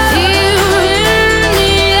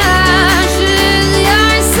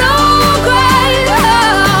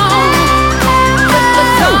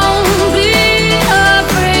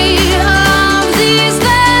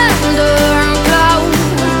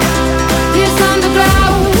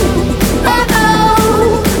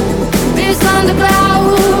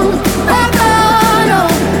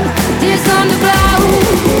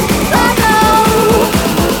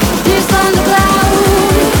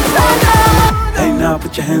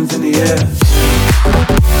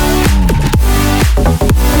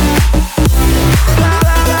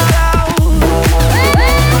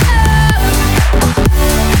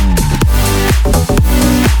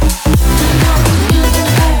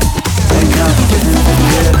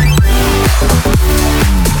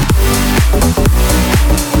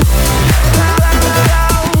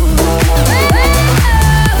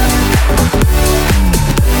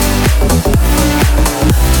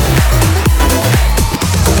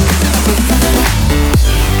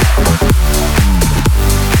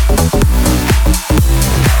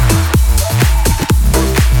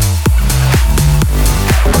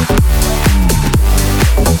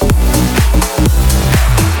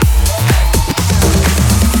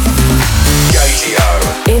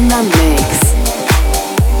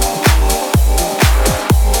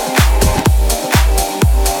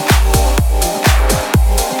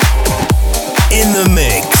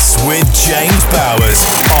Bowers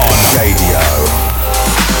on radio.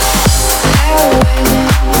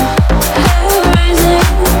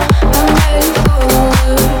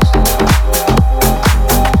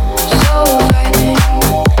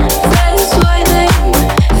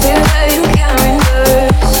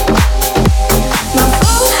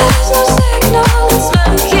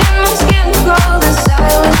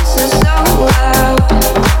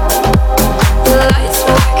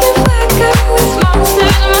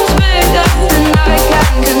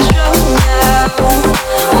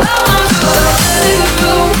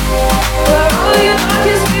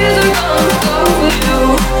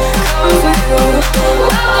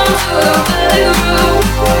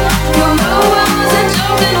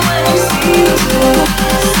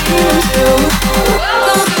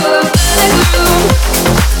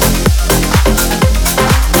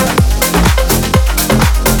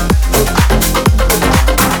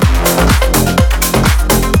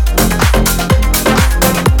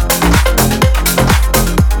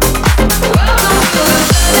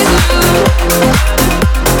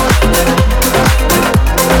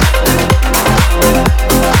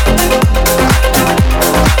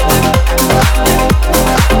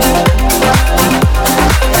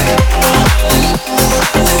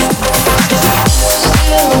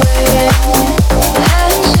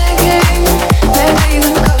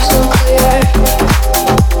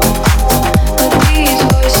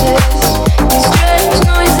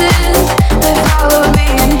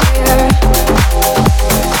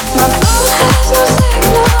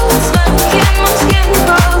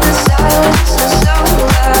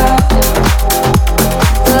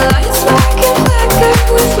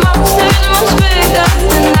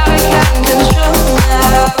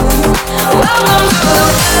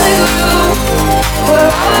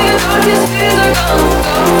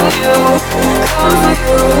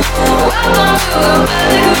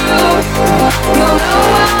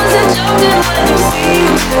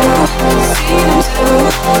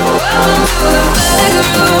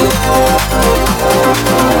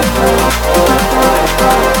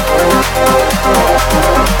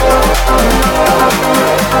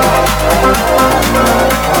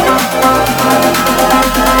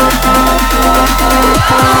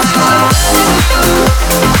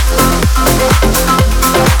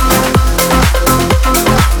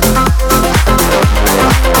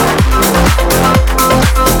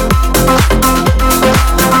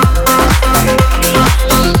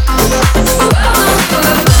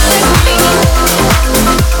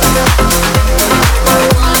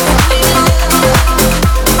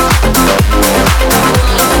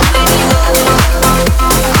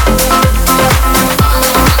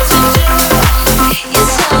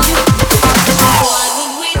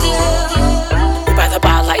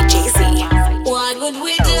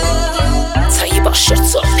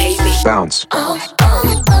 Bounce.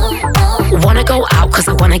 Wanna go out cause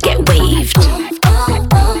I wanna get waved.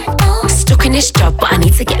 Stuck in this job but I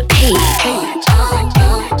need to get paid.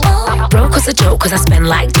 Broke as a joke cause I spend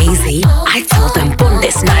like Daisy. I tell them bun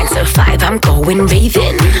this 9 to 5, I'm going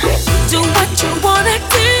raving. Do what you wanna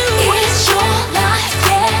do. It's your life,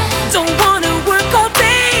 yeah. Don't wanna work all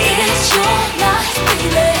day. It's your life,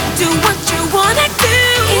 baby. Do what you wanna do.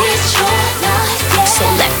 It's your life, yeah. So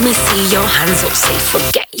let me see your hands up, say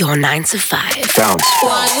forget your 9 to 5. Bounce.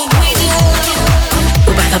 What would we do?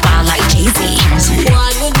 We're by the bar like Jay-Z.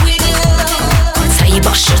 What would we do? Tell you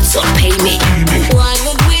about shut up, pay me. What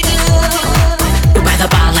would we do? We're by the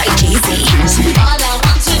bar like Jay-Z. All I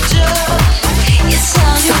want to do is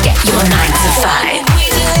tell you. Forget your 9 to 5.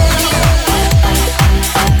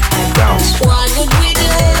 Bounce. What would we do?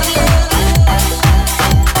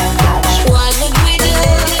 What would we do?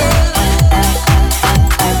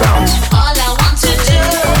 Bounce. All I want to do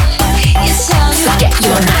is tell you. Forget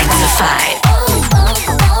your 9 to 5.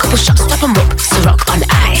 Couple shots, top 'em up, so rock on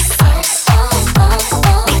ice.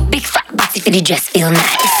 Big fat body for the dress, feel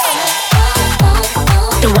nice.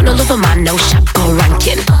 Don't wanna love a man, no chapeau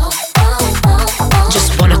ranking. Just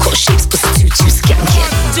wanna cut shapes, but too skanking.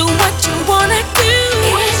 Do what you wanna do.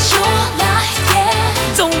 It's your life,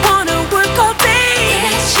 yeah. Don't wanna work all day.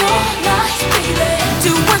 It's your life, baby.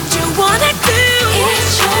 Do what you wanna do.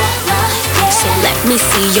 It's your life, yeah. So let me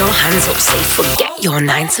see your hands up, say forget your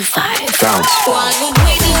 9 to 5. Bounce. What would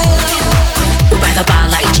we do? We're by the bar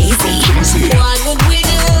like Jay-Z. What would we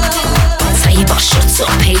do? Tell you about shut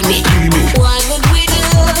up, pay me. What would we do?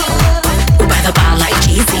 We're by the bar like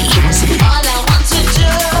Jay-Z. All I want to do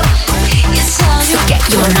is tell you. Forget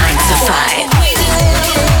your 9 to 5.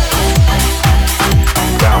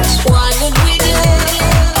 Bounce. What would we do?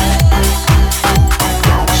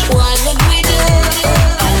 What would we do?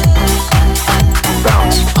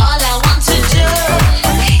 Bounce. All I want to do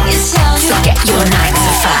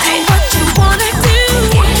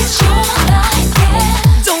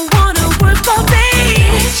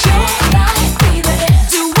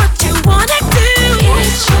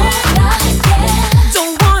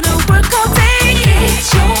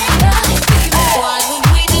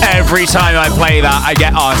every time I play that, I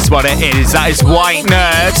get asked what it is. That is White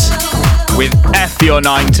Nerd with F Your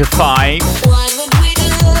 9 to 5.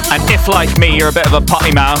 And if, like me, you're a bit of a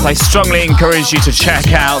potty mouth, I strongly encourage you to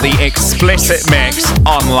check out the explicit mix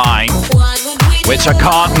online, which I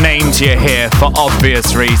can't name to you here for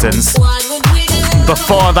obvious reasons.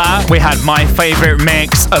 Before that, we had my favourite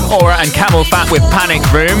mix of Aura and Camel Fat with Panic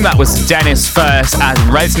Room. That was Dennis First and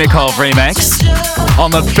Reznikov remix. On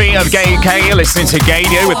the beat of Gay UK, you're listening to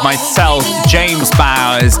Gadio with myself, James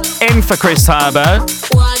Bowers, in for Chris Herbert.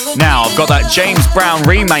 Now, I've got that James Brown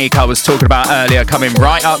remake I was talking about earlier coming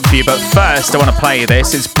right up for you, but first I want to play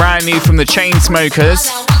this. It's brand new from the Chainsmokers,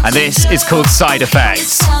 and this is called Side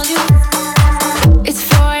Effects. It's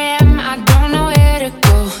 4 a.m., I don't know where to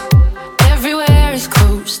go. Everywhere is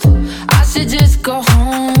closed. I should just go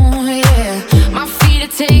home, yeah. My feet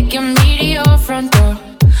are taking me to your front door.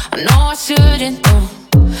 I know I shouldn't though.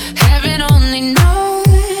 Heaven only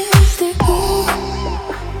knows that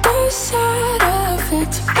the side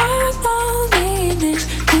effects of my loneliness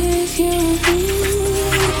is you.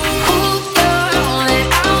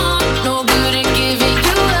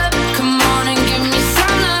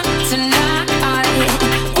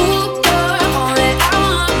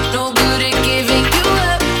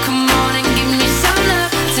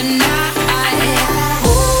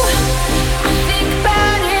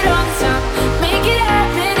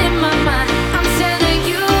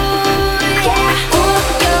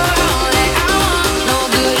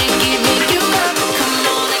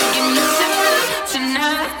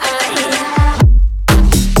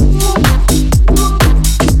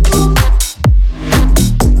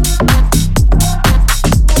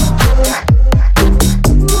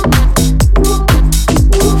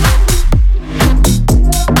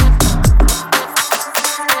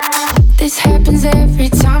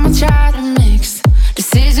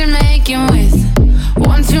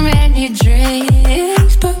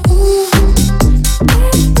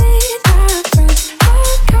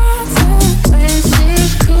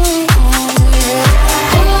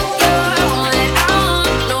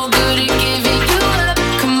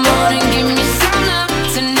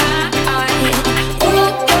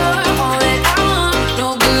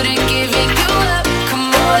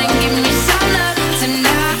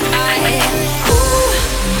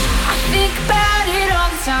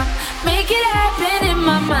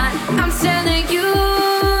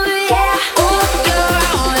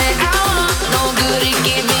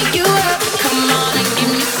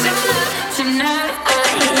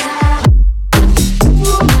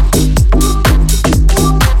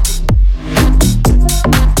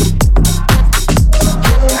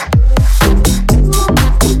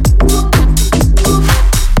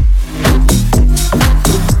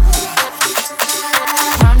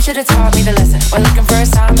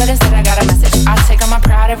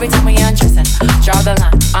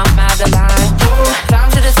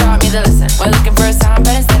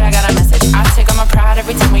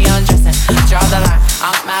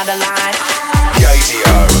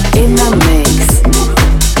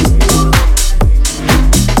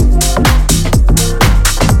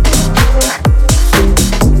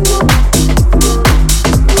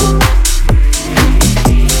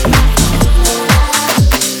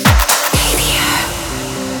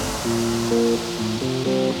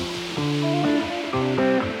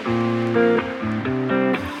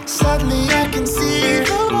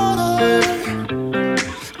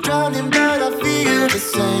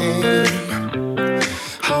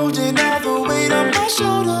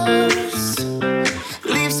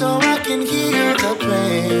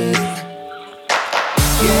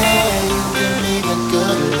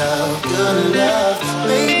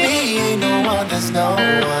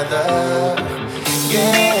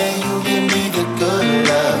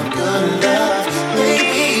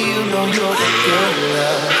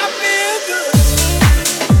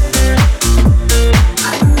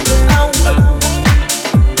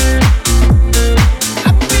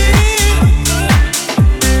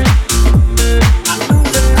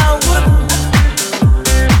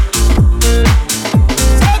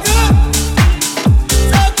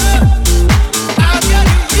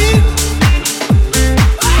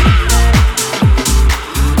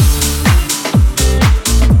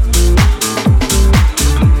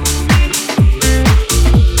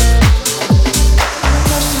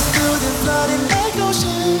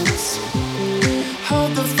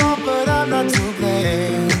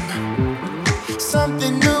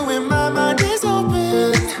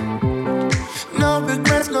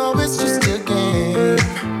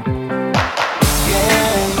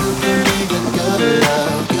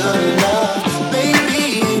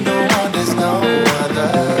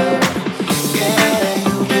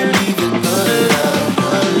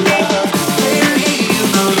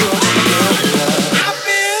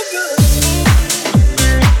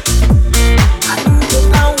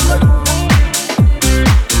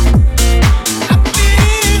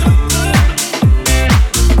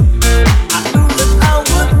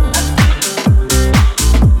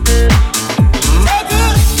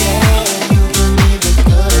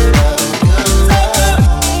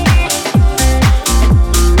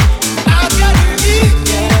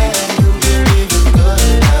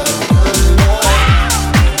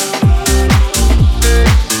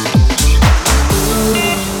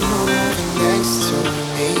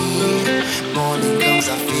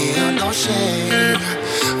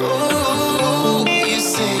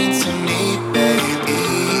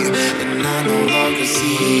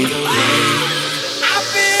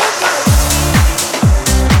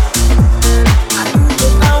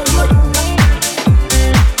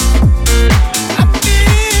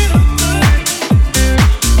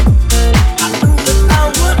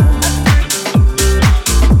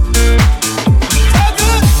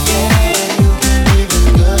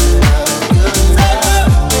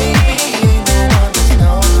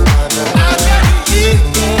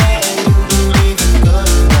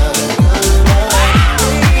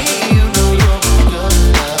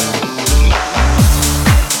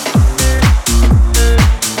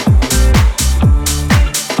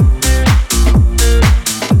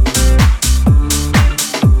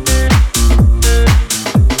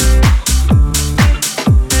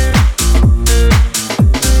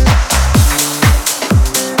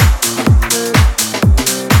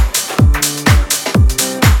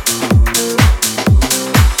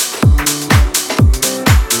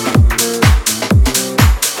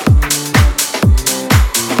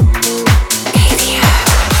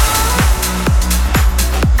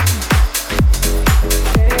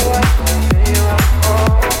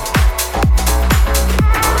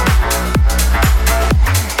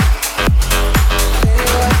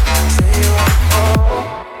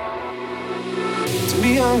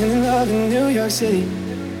 City.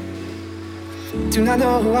 Do not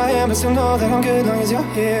know who I am, but still know that I'm good long as you're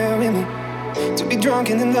here with me. To be drunk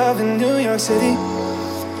and in love in New York City.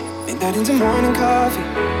 Midnight into morning coffee,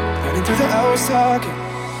 running through the hours talking.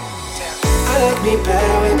 I like me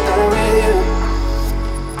better when I'm with you.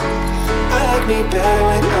 I like me better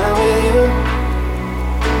when I'm with you.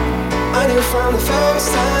 I knew from the first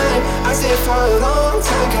time, I stayed for a long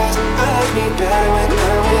time, 'cause I like me better when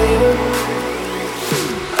I'm with you.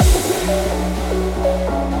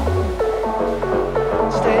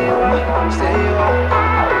 Stay up, stay up.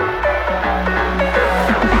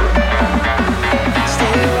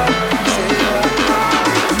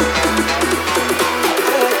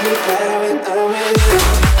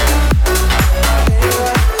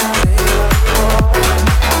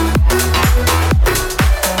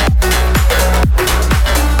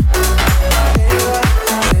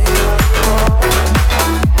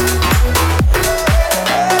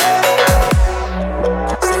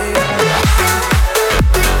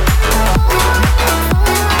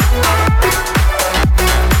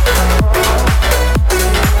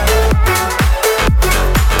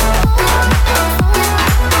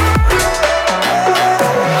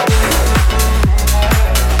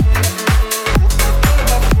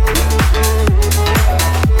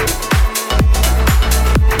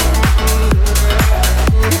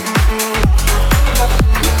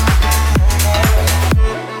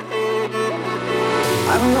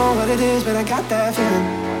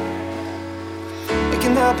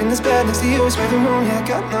 By the room, yeah,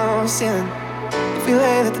 got no ceiling. If we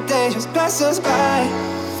lay that the day just pass us by,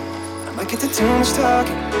 I might get to too much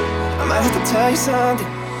talking. I might have to tell you something.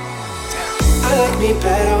 I like me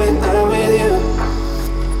better when I'm with you.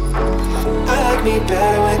 I like me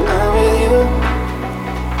better when I'm with you.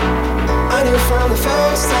 I knew from the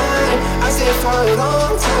first time, I stayed for a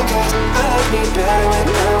long time, 'cause I like me better when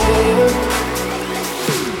I'm with you.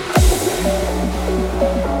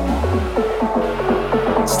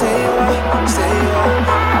 Stay up, stay up.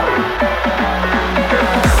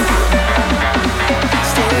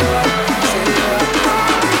 Stay up, stay up.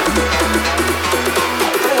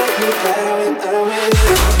 I like me better when I'm with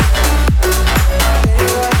you. Stay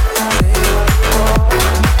up, stay up.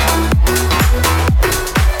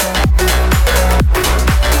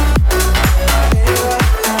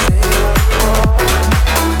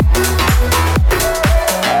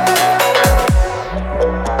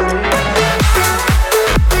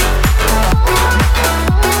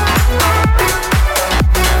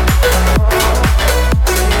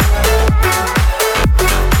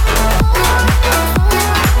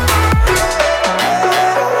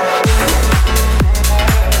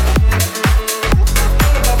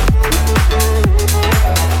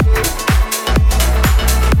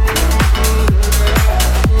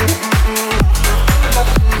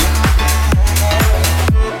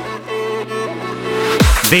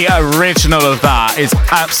 The original of that is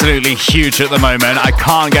absolutely huge at the moment. I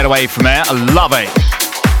can't get away from it. I love it.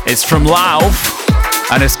 It's from Lauf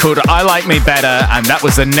and it's called I Like Me Better, and that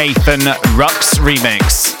was a Nathan Rux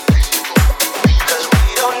remix.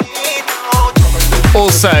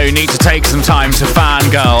 Also need to take some time to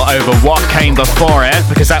fangirl over what came before it,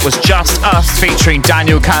 because that was Just Us featuring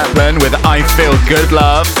Daniel Kaplan with I Feel Good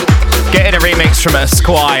Love, getting a remix from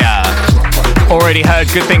Esquire. Already heard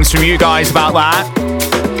good things from you guys about that.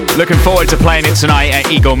 Looking forward to playing it tonight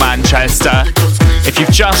at Eagle Manchester. If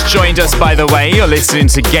you've just joined us, by the way, you're listening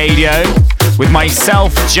to Gadio with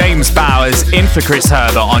myself, James Bowers, in for Chris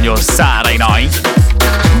Herbert on your Saturday night.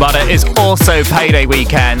 But it is also payday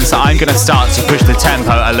weekend, so I'm going to start to push the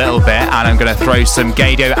tempo a little bit, and I'm going to throw some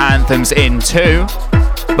Gadio anthems in too.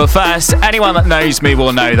 But first, anyone that knows me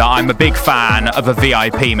will know that I'm a big fan of a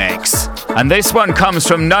VIP mix. And this one comes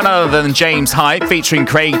from none other than James Hype featuring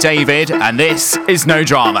Craig David, and this is No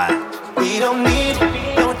Drama. We don't need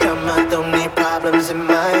no drama, don't need problems in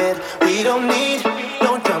my head. We don't need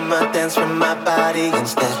no drama, dance from my body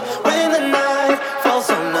instead. When the night falls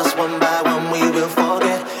on us one by one, we will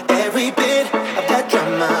forget every bit of that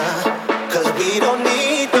drama. 'Cause we don't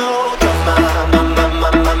need no drama, mama,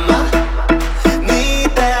 mama, mama.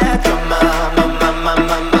 Need that drama, mama,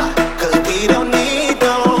 mama, mama. 'Cause we don't need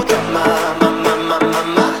no drama, mama, mama,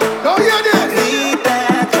 mama. Oh yeah, that. Need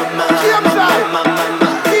that drama, mama, mama, mama.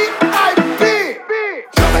 VIP.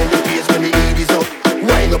 Drama in the place when the heat is up.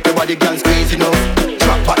 Wind up your body, girl, squeeze enough.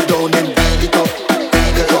 Drop back down and beat it up.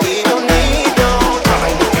 Beat it up.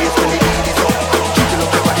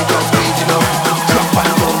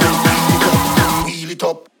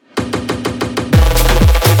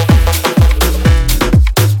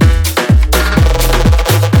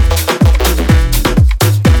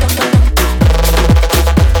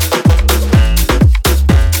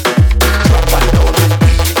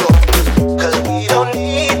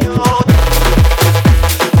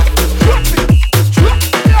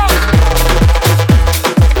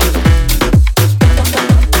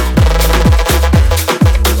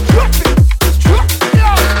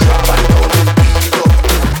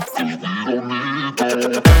 Shake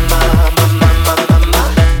it up,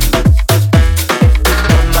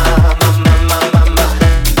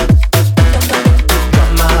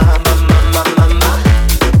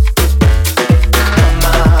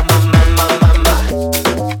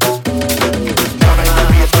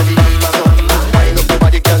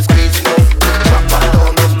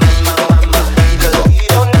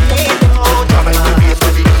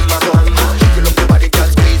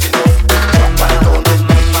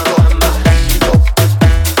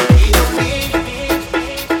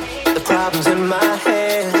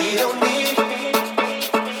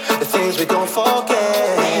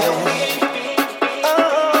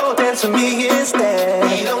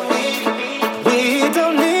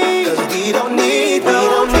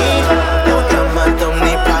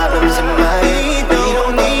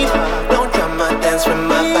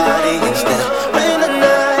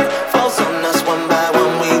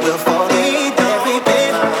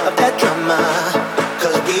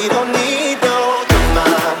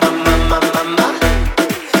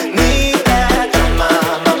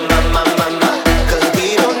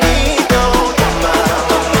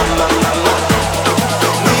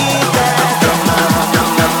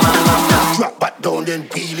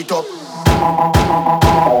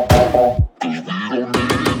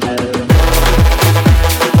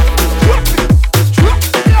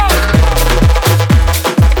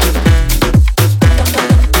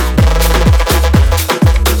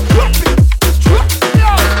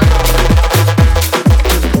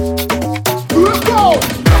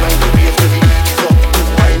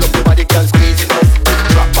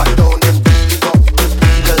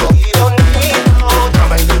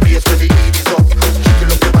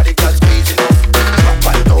 your body, girl,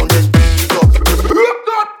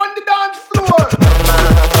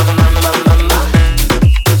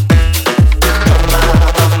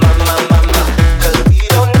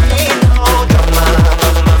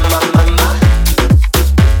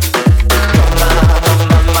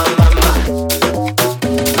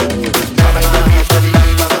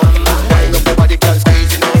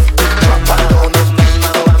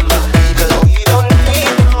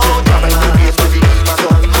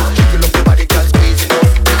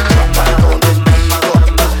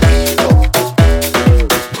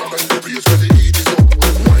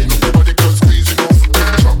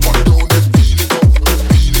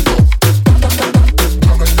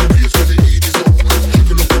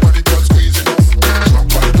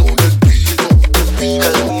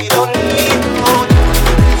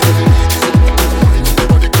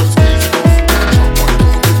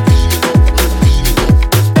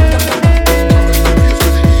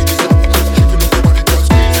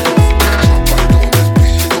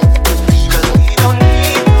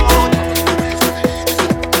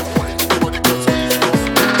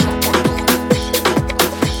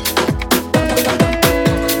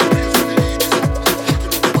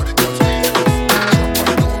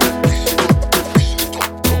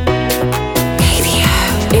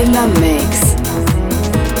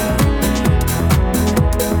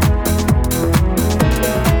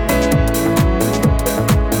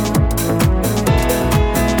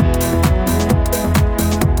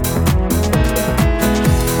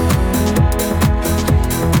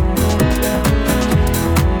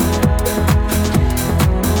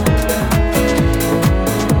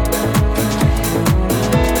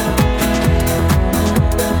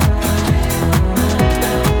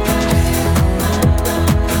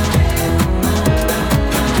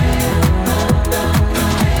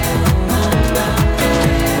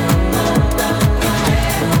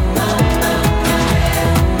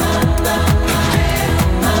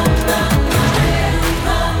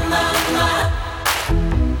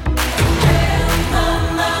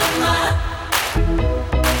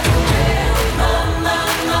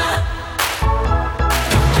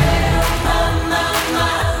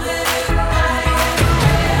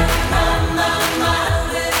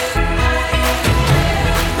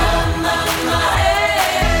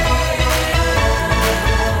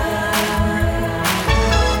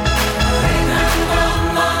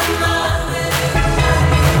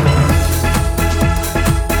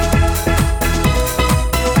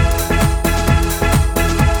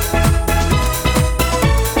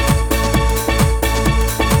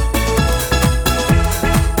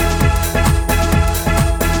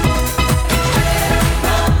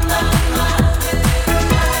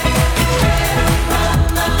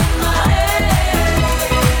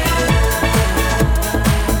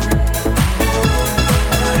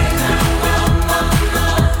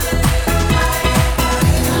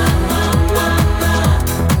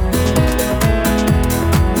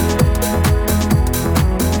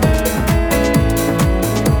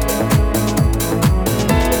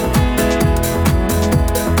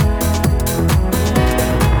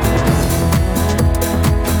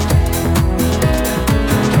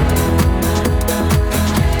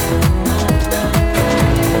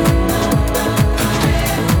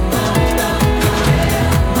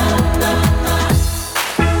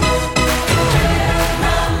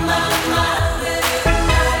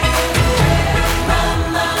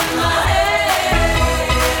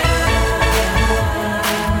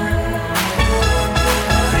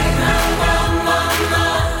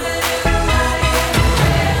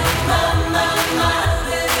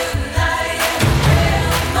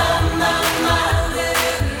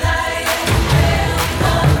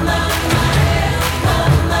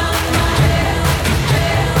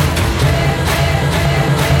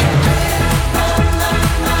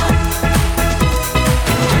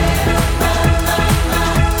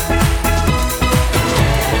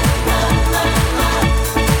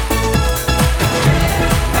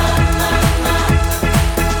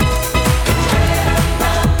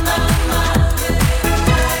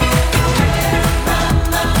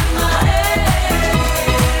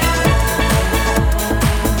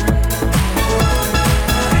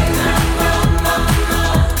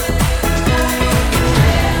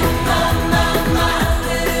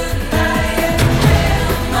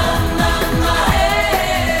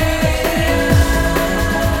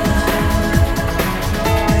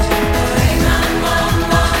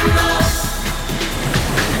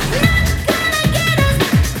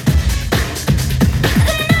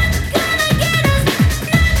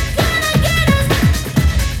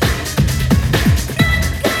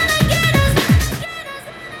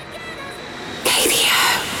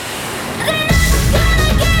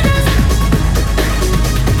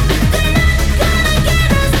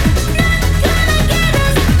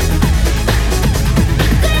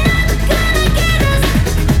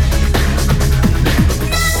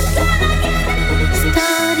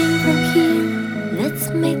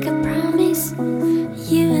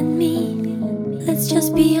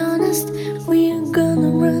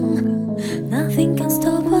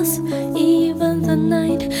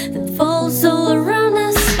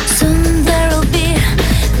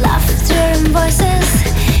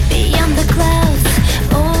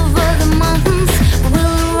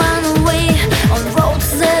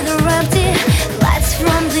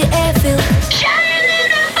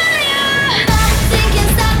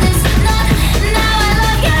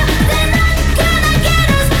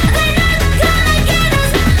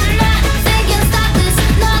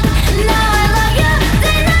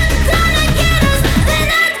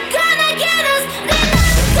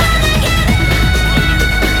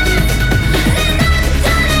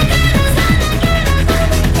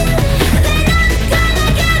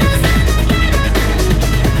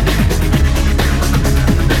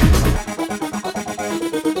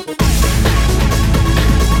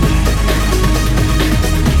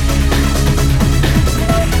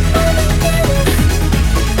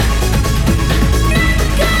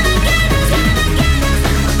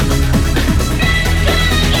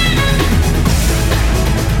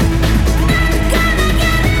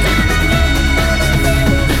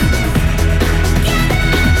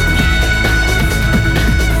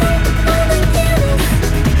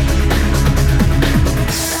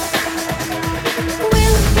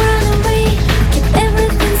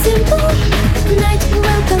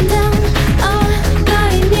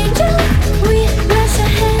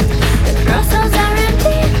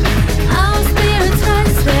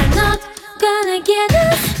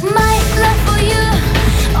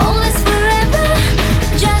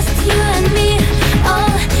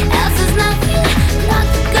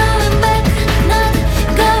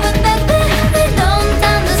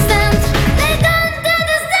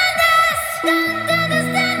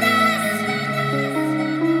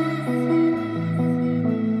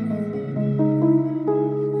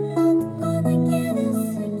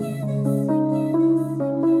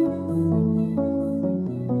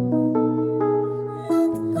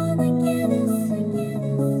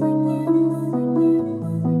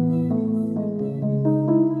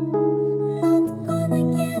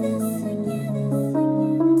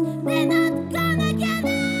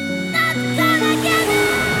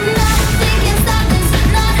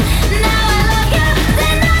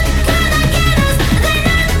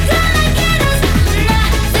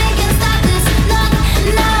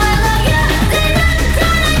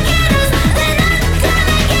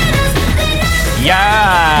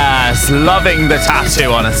 loving the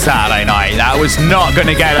tattoo on a Saturday night. That was not going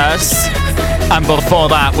to get us. And before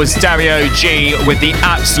that was Dario G with the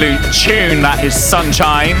absolute tune that is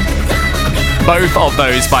Sunshine. Both of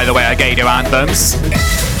those, by the way, are Gaydio anthems.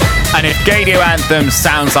 And if Gaydio anthems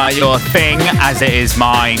sounds like your thing, as it is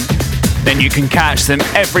mine, then you can catch them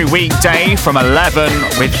every weekday from 11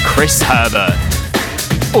 with Chris Herbert.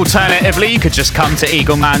 Alternatively, you could just come to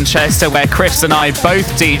Eagle Manchester, where Chris and I both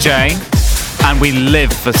DJ, and we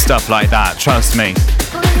live for stuff like that, trust me.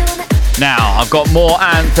 Now, I've got more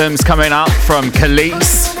anthems coming up from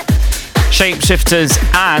Khalees, Shapeshifters,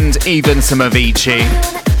 and even some Avicii.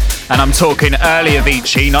 And I'm talking early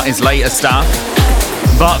Avicii, not his later stuff.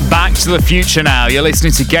 But back to the future now. You're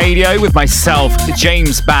listening to Gaydio with myself,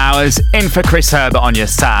 James Bowers, in for Chris Herbert on your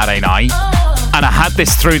Saturday night. And I had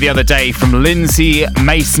this through the other day from Lindsay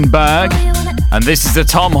Masonberg. And this is the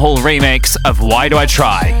Tom Hall remix of Why Do I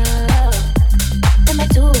Try? Am I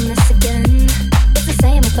doing this again? It's the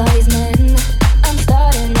same with all these men. I'm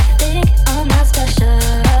starting to think I'm not special.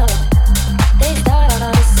 They start out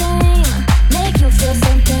all the same, make you feel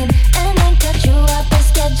something, and then cut you off the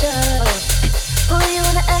schedule. Who you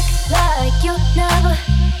wanna act like you never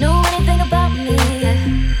knew anything about me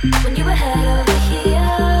when you were head over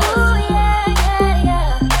here? Ooh, yeah.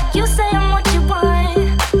 You say I'm what you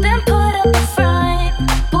want, then put up a front.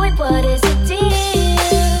 Boy, what is the deal?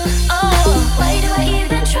 Oh, why do I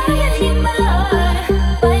even try anymore?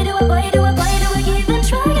 Why do I even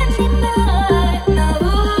try anymore? No,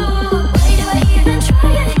 why do I even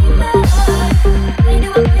try anymore? Why do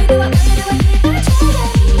I even try anymore?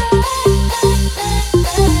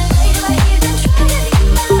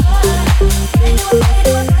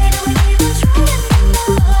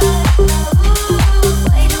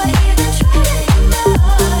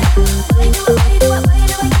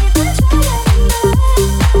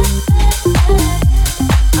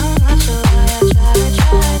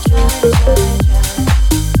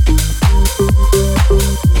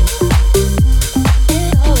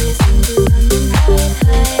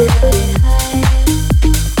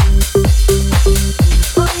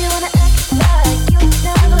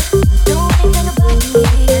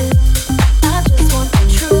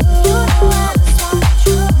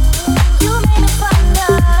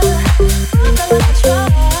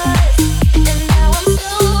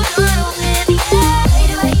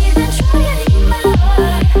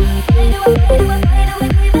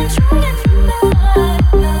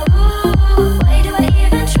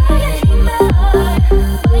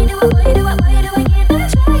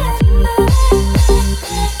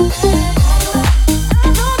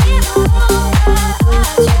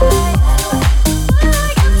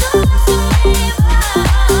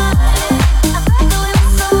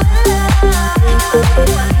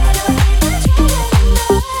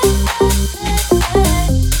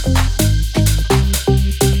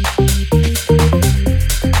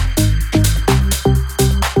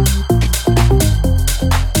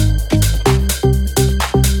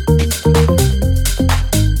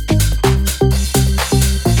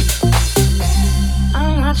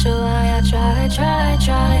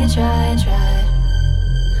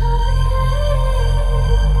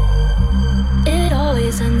 It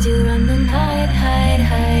always ends you running, hide.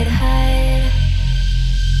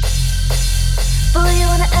 Boy, you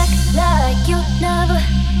wanna act like you never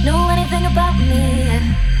knew anything about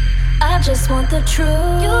me. I just want the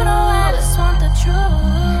truth. You know I just want the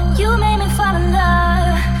truth. You made me fall in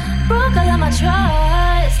love, broke all of my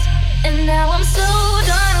trust, and now I'm so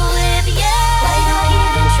done with you. Why do I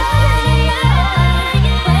even try anymore?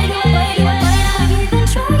 Why do I even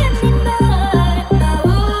try anymore? No,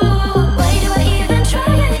 why do I even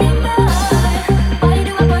try anymore? Why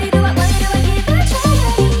do I even try anymore?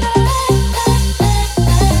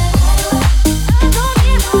 I don't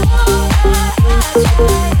even know.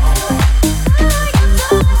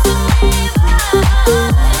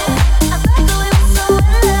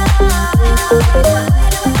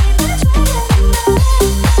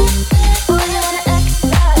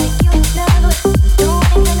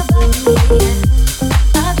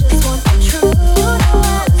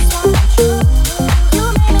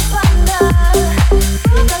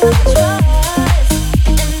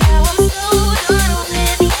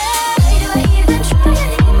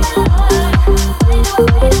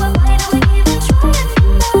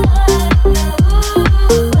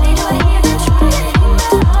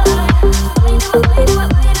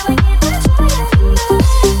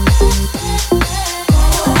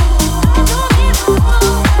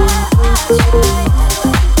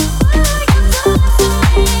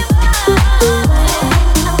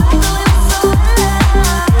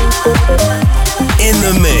 In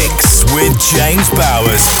the mix with James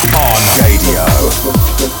Bowers on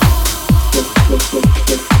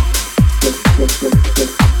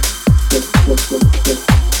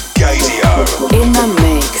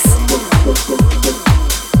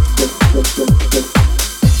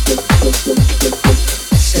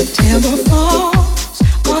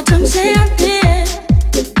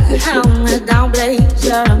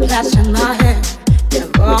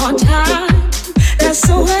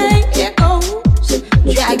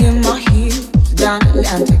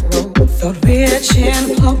rich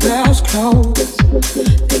in poor girls' clothes.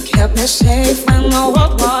 They kept me safe when the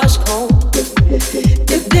world was cold.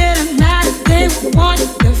 It didn't matter, they were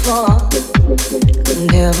wanted before.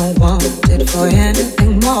 Never wanted for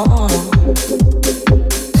anything more.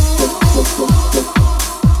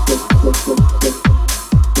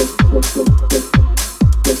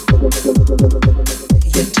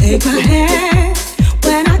 You take my hand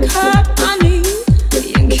when I cut my knee.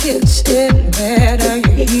 You kiss it better,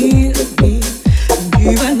 you heal me.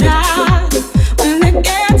 Even now, when it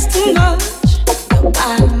gets too much, you're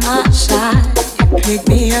by my side. You pick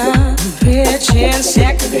me up, rich in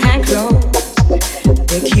second-hand clothes.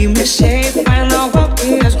 They keep me safe when the world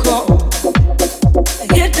is cold.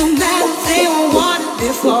 It don't matter, they won't want it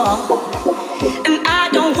before. And I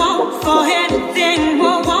don't want for anything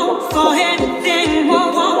more, want for anything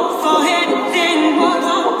more, want for anything more,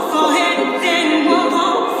 want for anything more,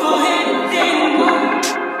 want for anything more.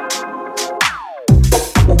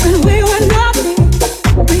 When we were nothing,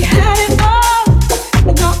 we had it all.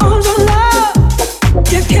 In your arms of love,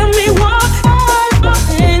 you give me one. All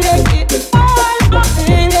and it, all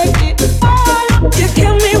and it, all. You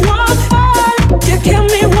give me one, you give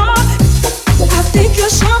me one. I think you're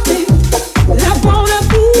something I wanna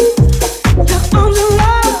be. Your arms of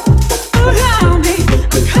love around me.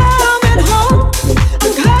 I'm coming home,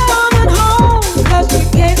 I'm coming home. 'Cause you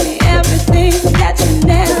gave me everything that you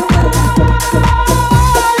never had.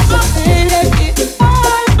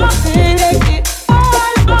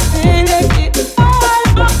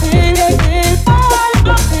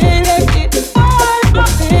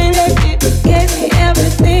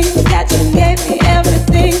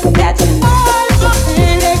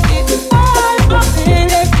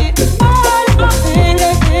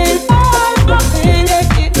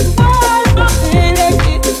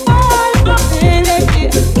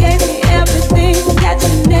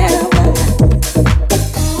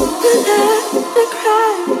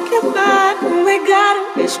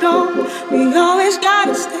 We always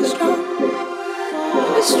gotta stay strong.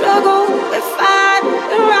 We struggle, we fight,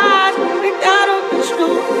 we rise. We gotta be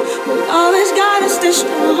strong. We always gotta stay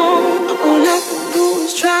strong. All I can do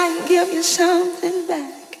is try and give you something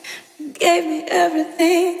back. You gave me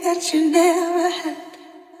everything that you never had.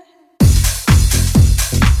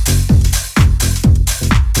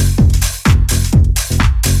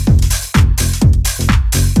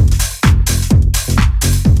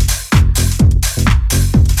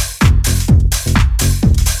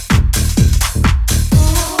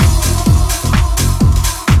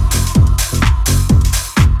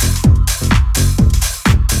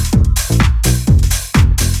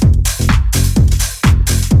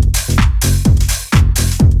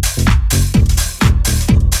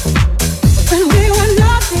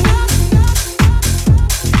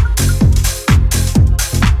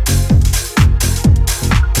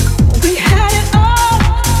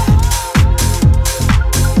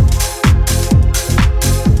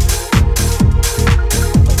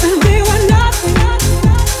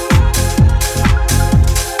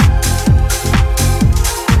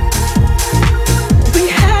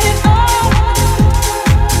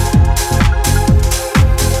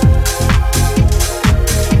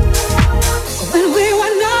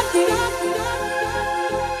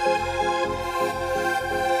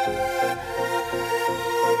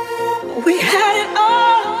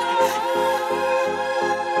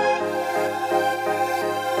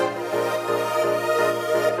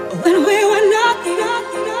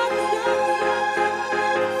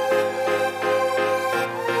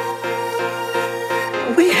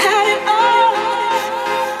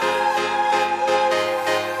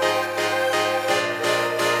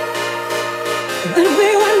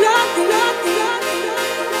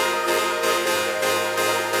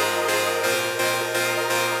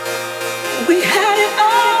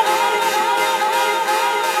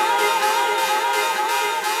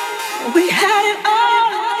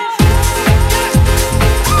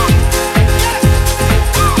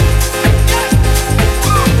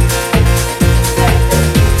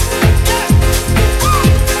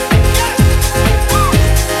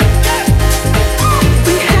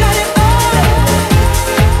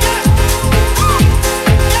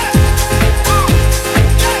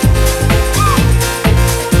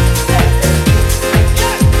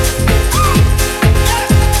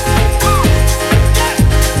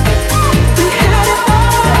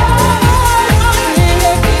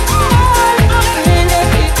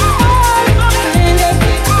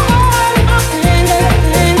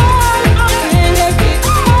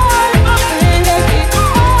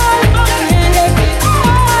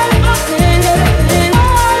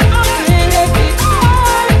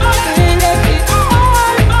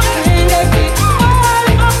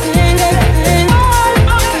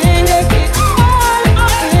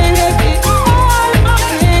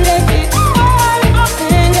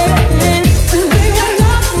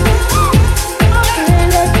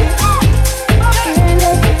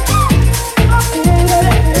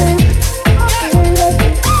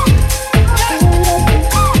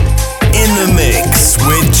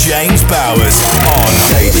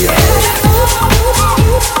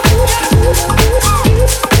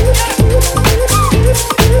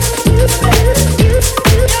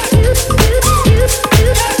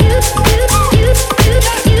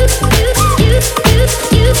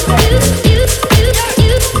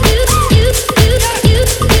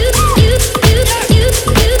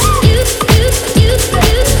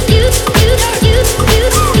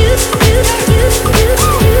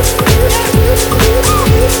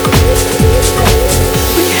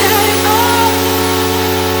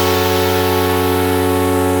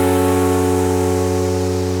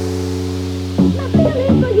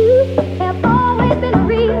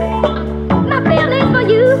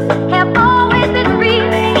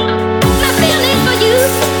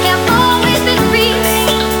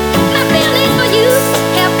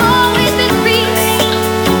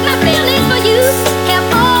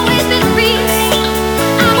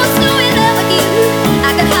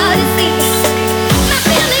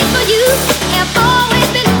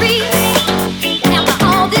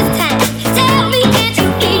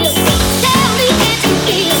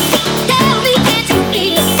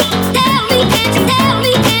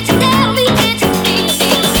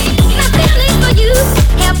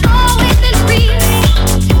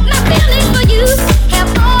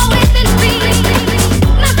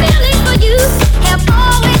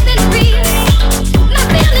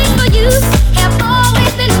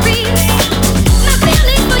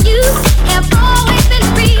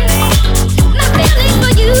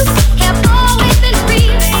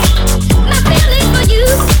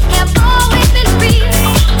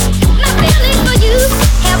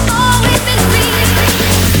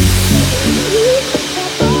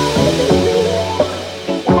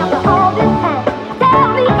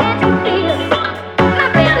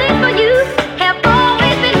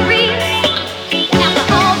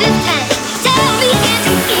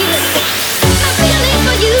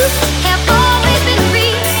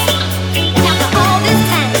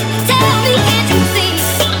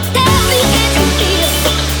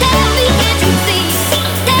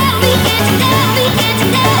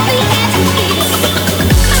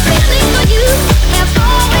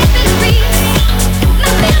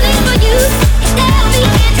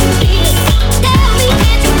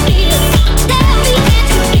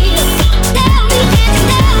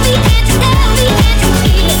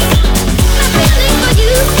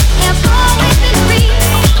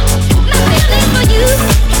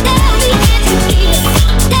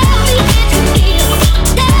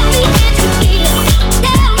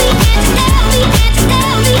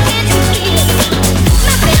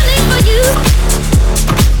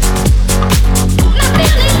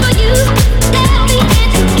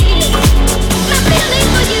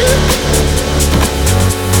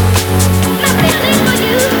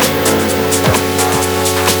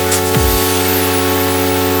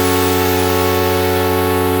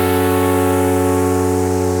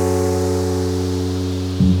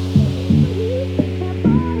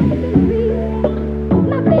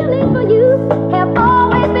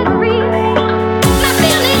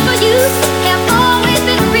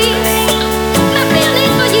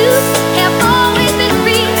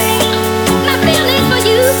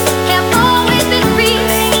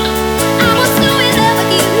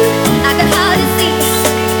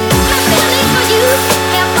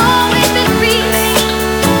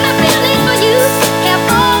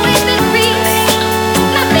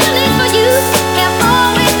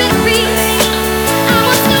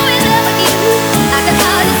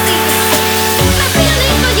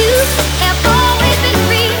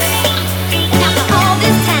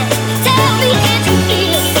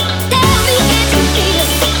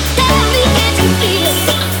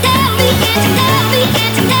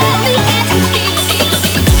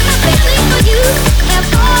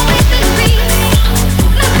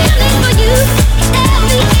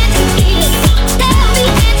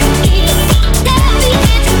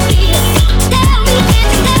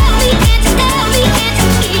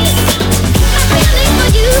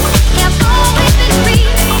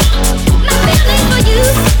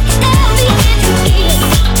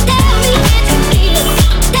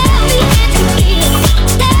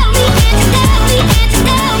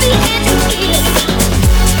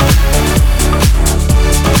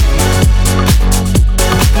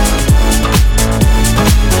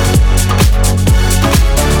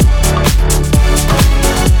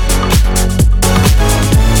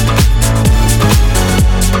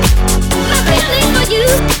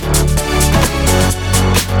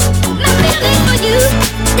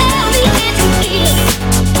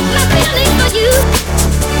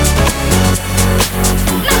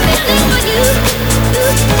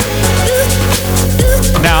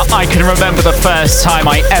 I can remember the first time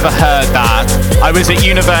I ever heard that. I was at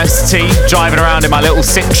university, driving around in my little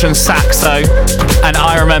Citroen Saxo, and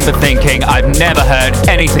I remember thinking I've never heard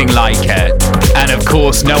anything like it. And of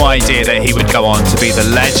course, no idea that he would go on to be the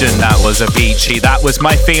legend that was Avicii. That was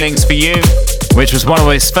My Feelings for You, which was one of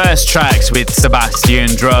his first tracks with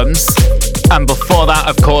Sebastian drums. And before that,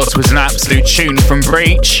 of course, was an absolute tune from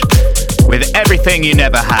Breach with Everything You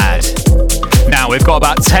Never Had. Now, we've got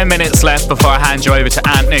about 10 minutes left before I hand you over to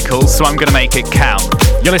Ant Nichols, so I'm going to make it count.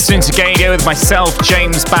 You're listening to Gaydio with myself,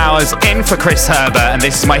 James Bowers, in for Chris Herbert, and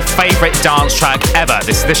this is my favourite dance track ever.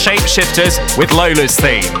 This is the Shapeshifters with Lola's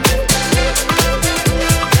theme.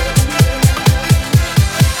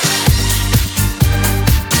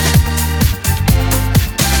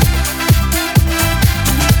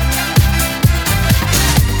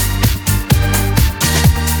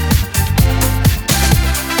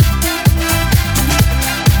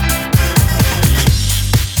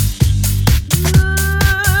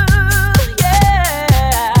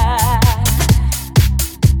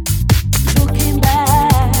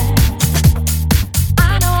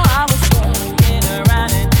 I know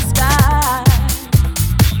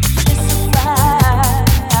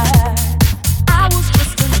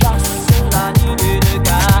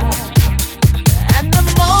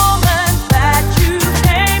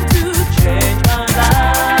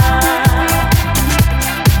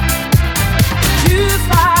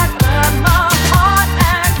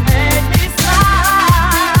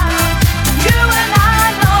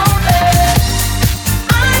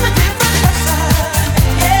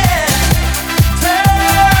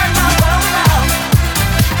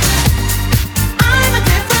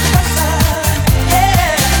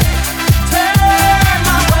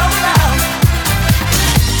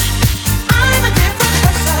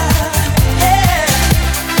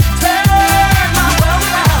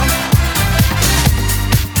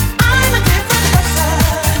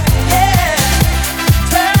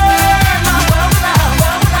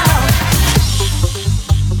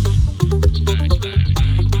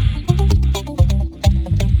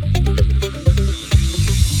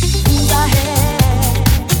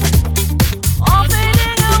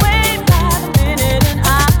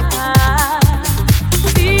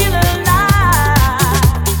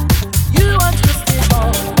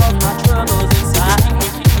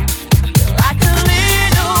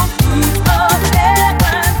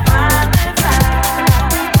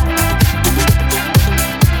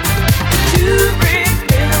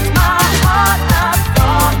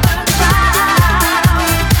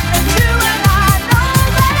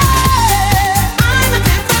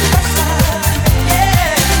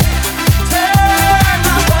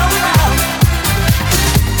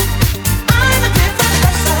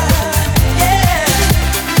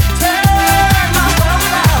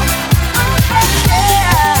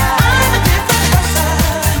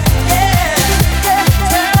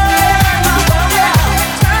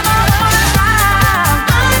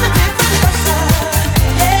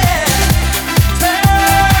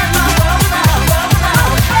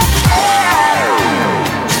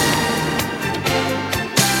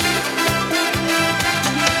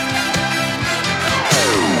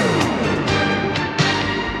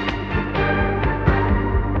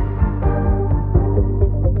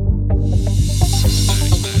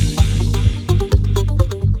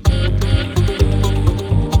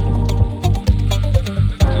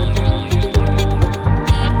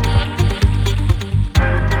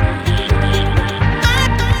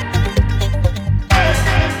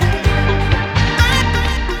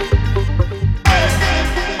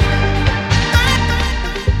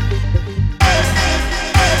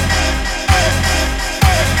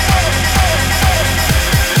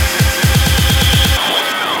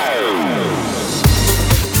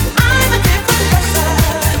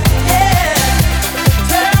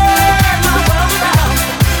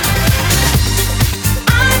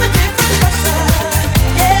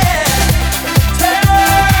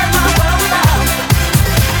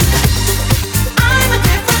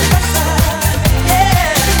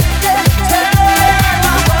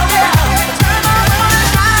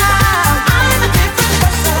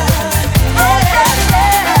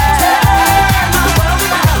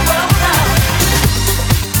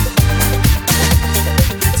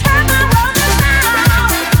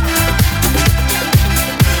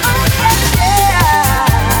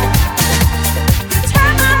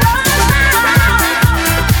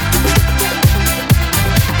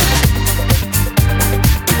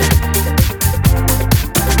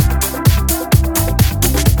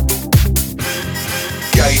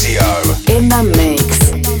Radio. In the mix.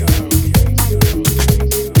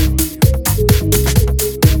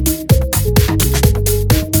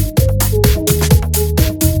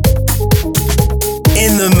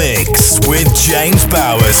 In the mix with James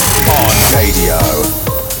Bowers on Radio.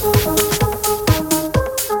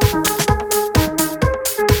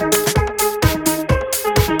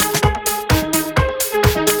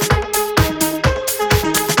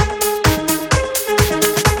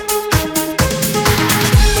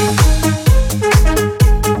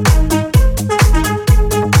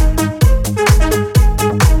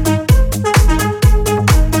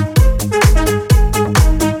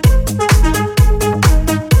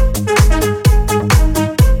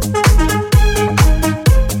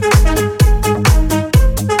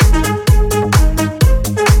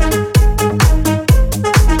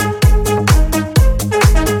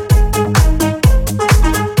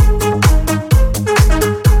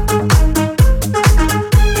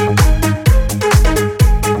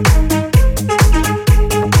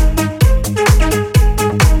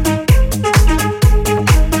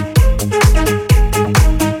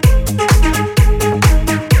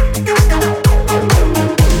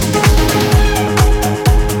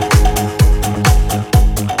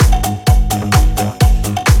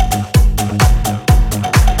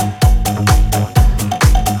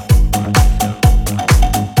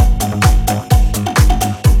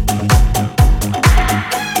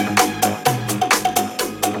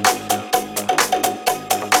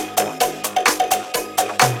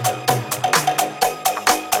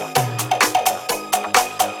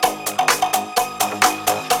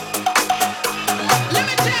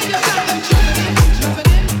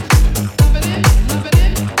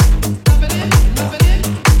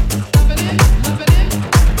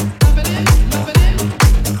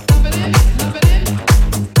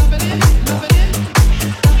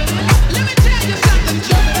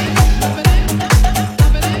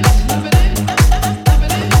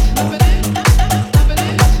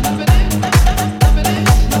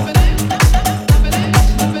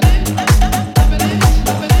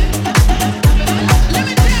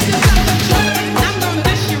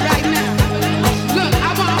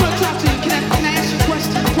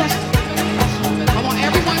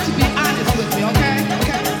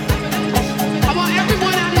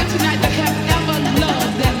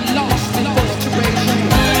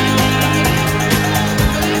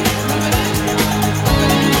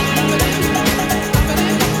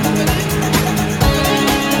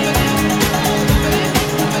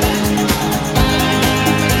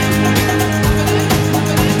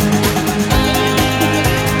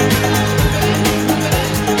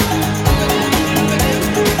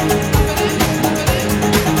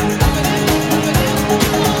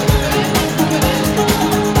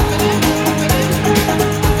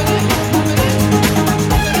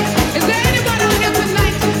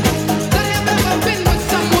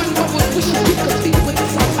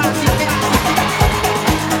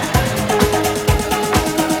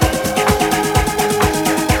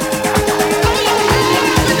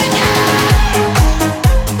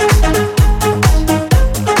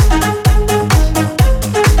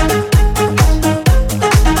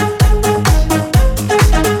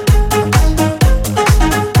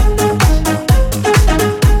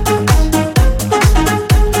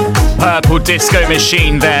 Disco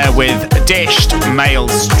Machine there with Dished Male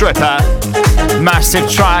Stripper.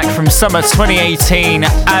 Massive track from summer 2018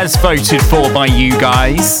 as voted for by you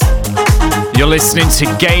guys. You're listening to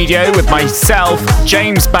Gadio with myself,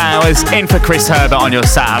 James Bowers, in for Chris Herbert on your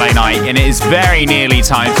Saturday night, and it is very nearly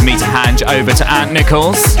time for me to hand over to Ant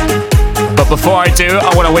Nichols. But before I do,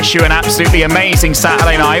 I want to wish you an absolutely amazing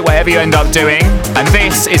Saturday night, whatever you end up doing. And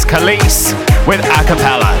this is Khalees with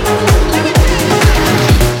Acapella.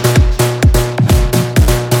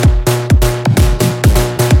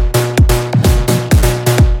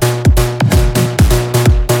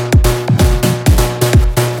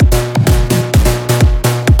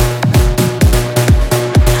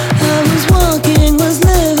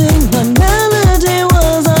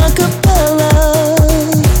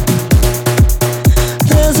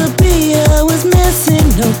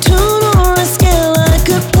 No tune or a scale I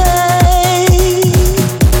could play.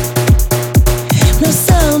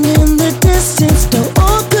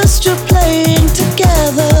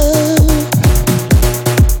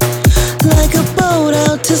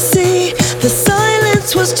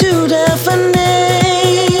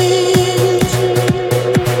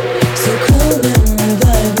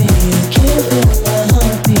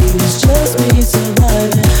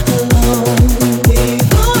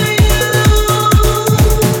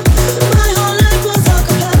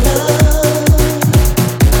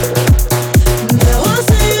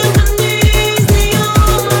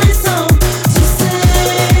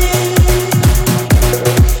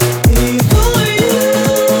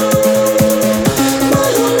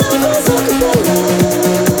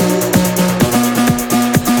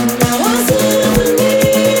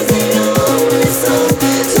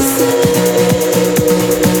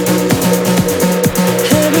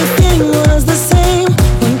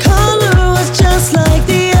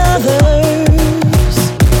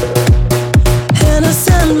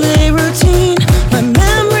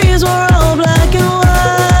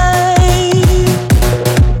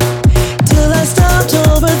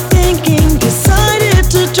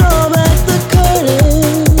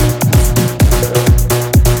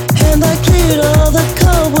 the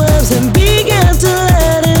cobwebs and be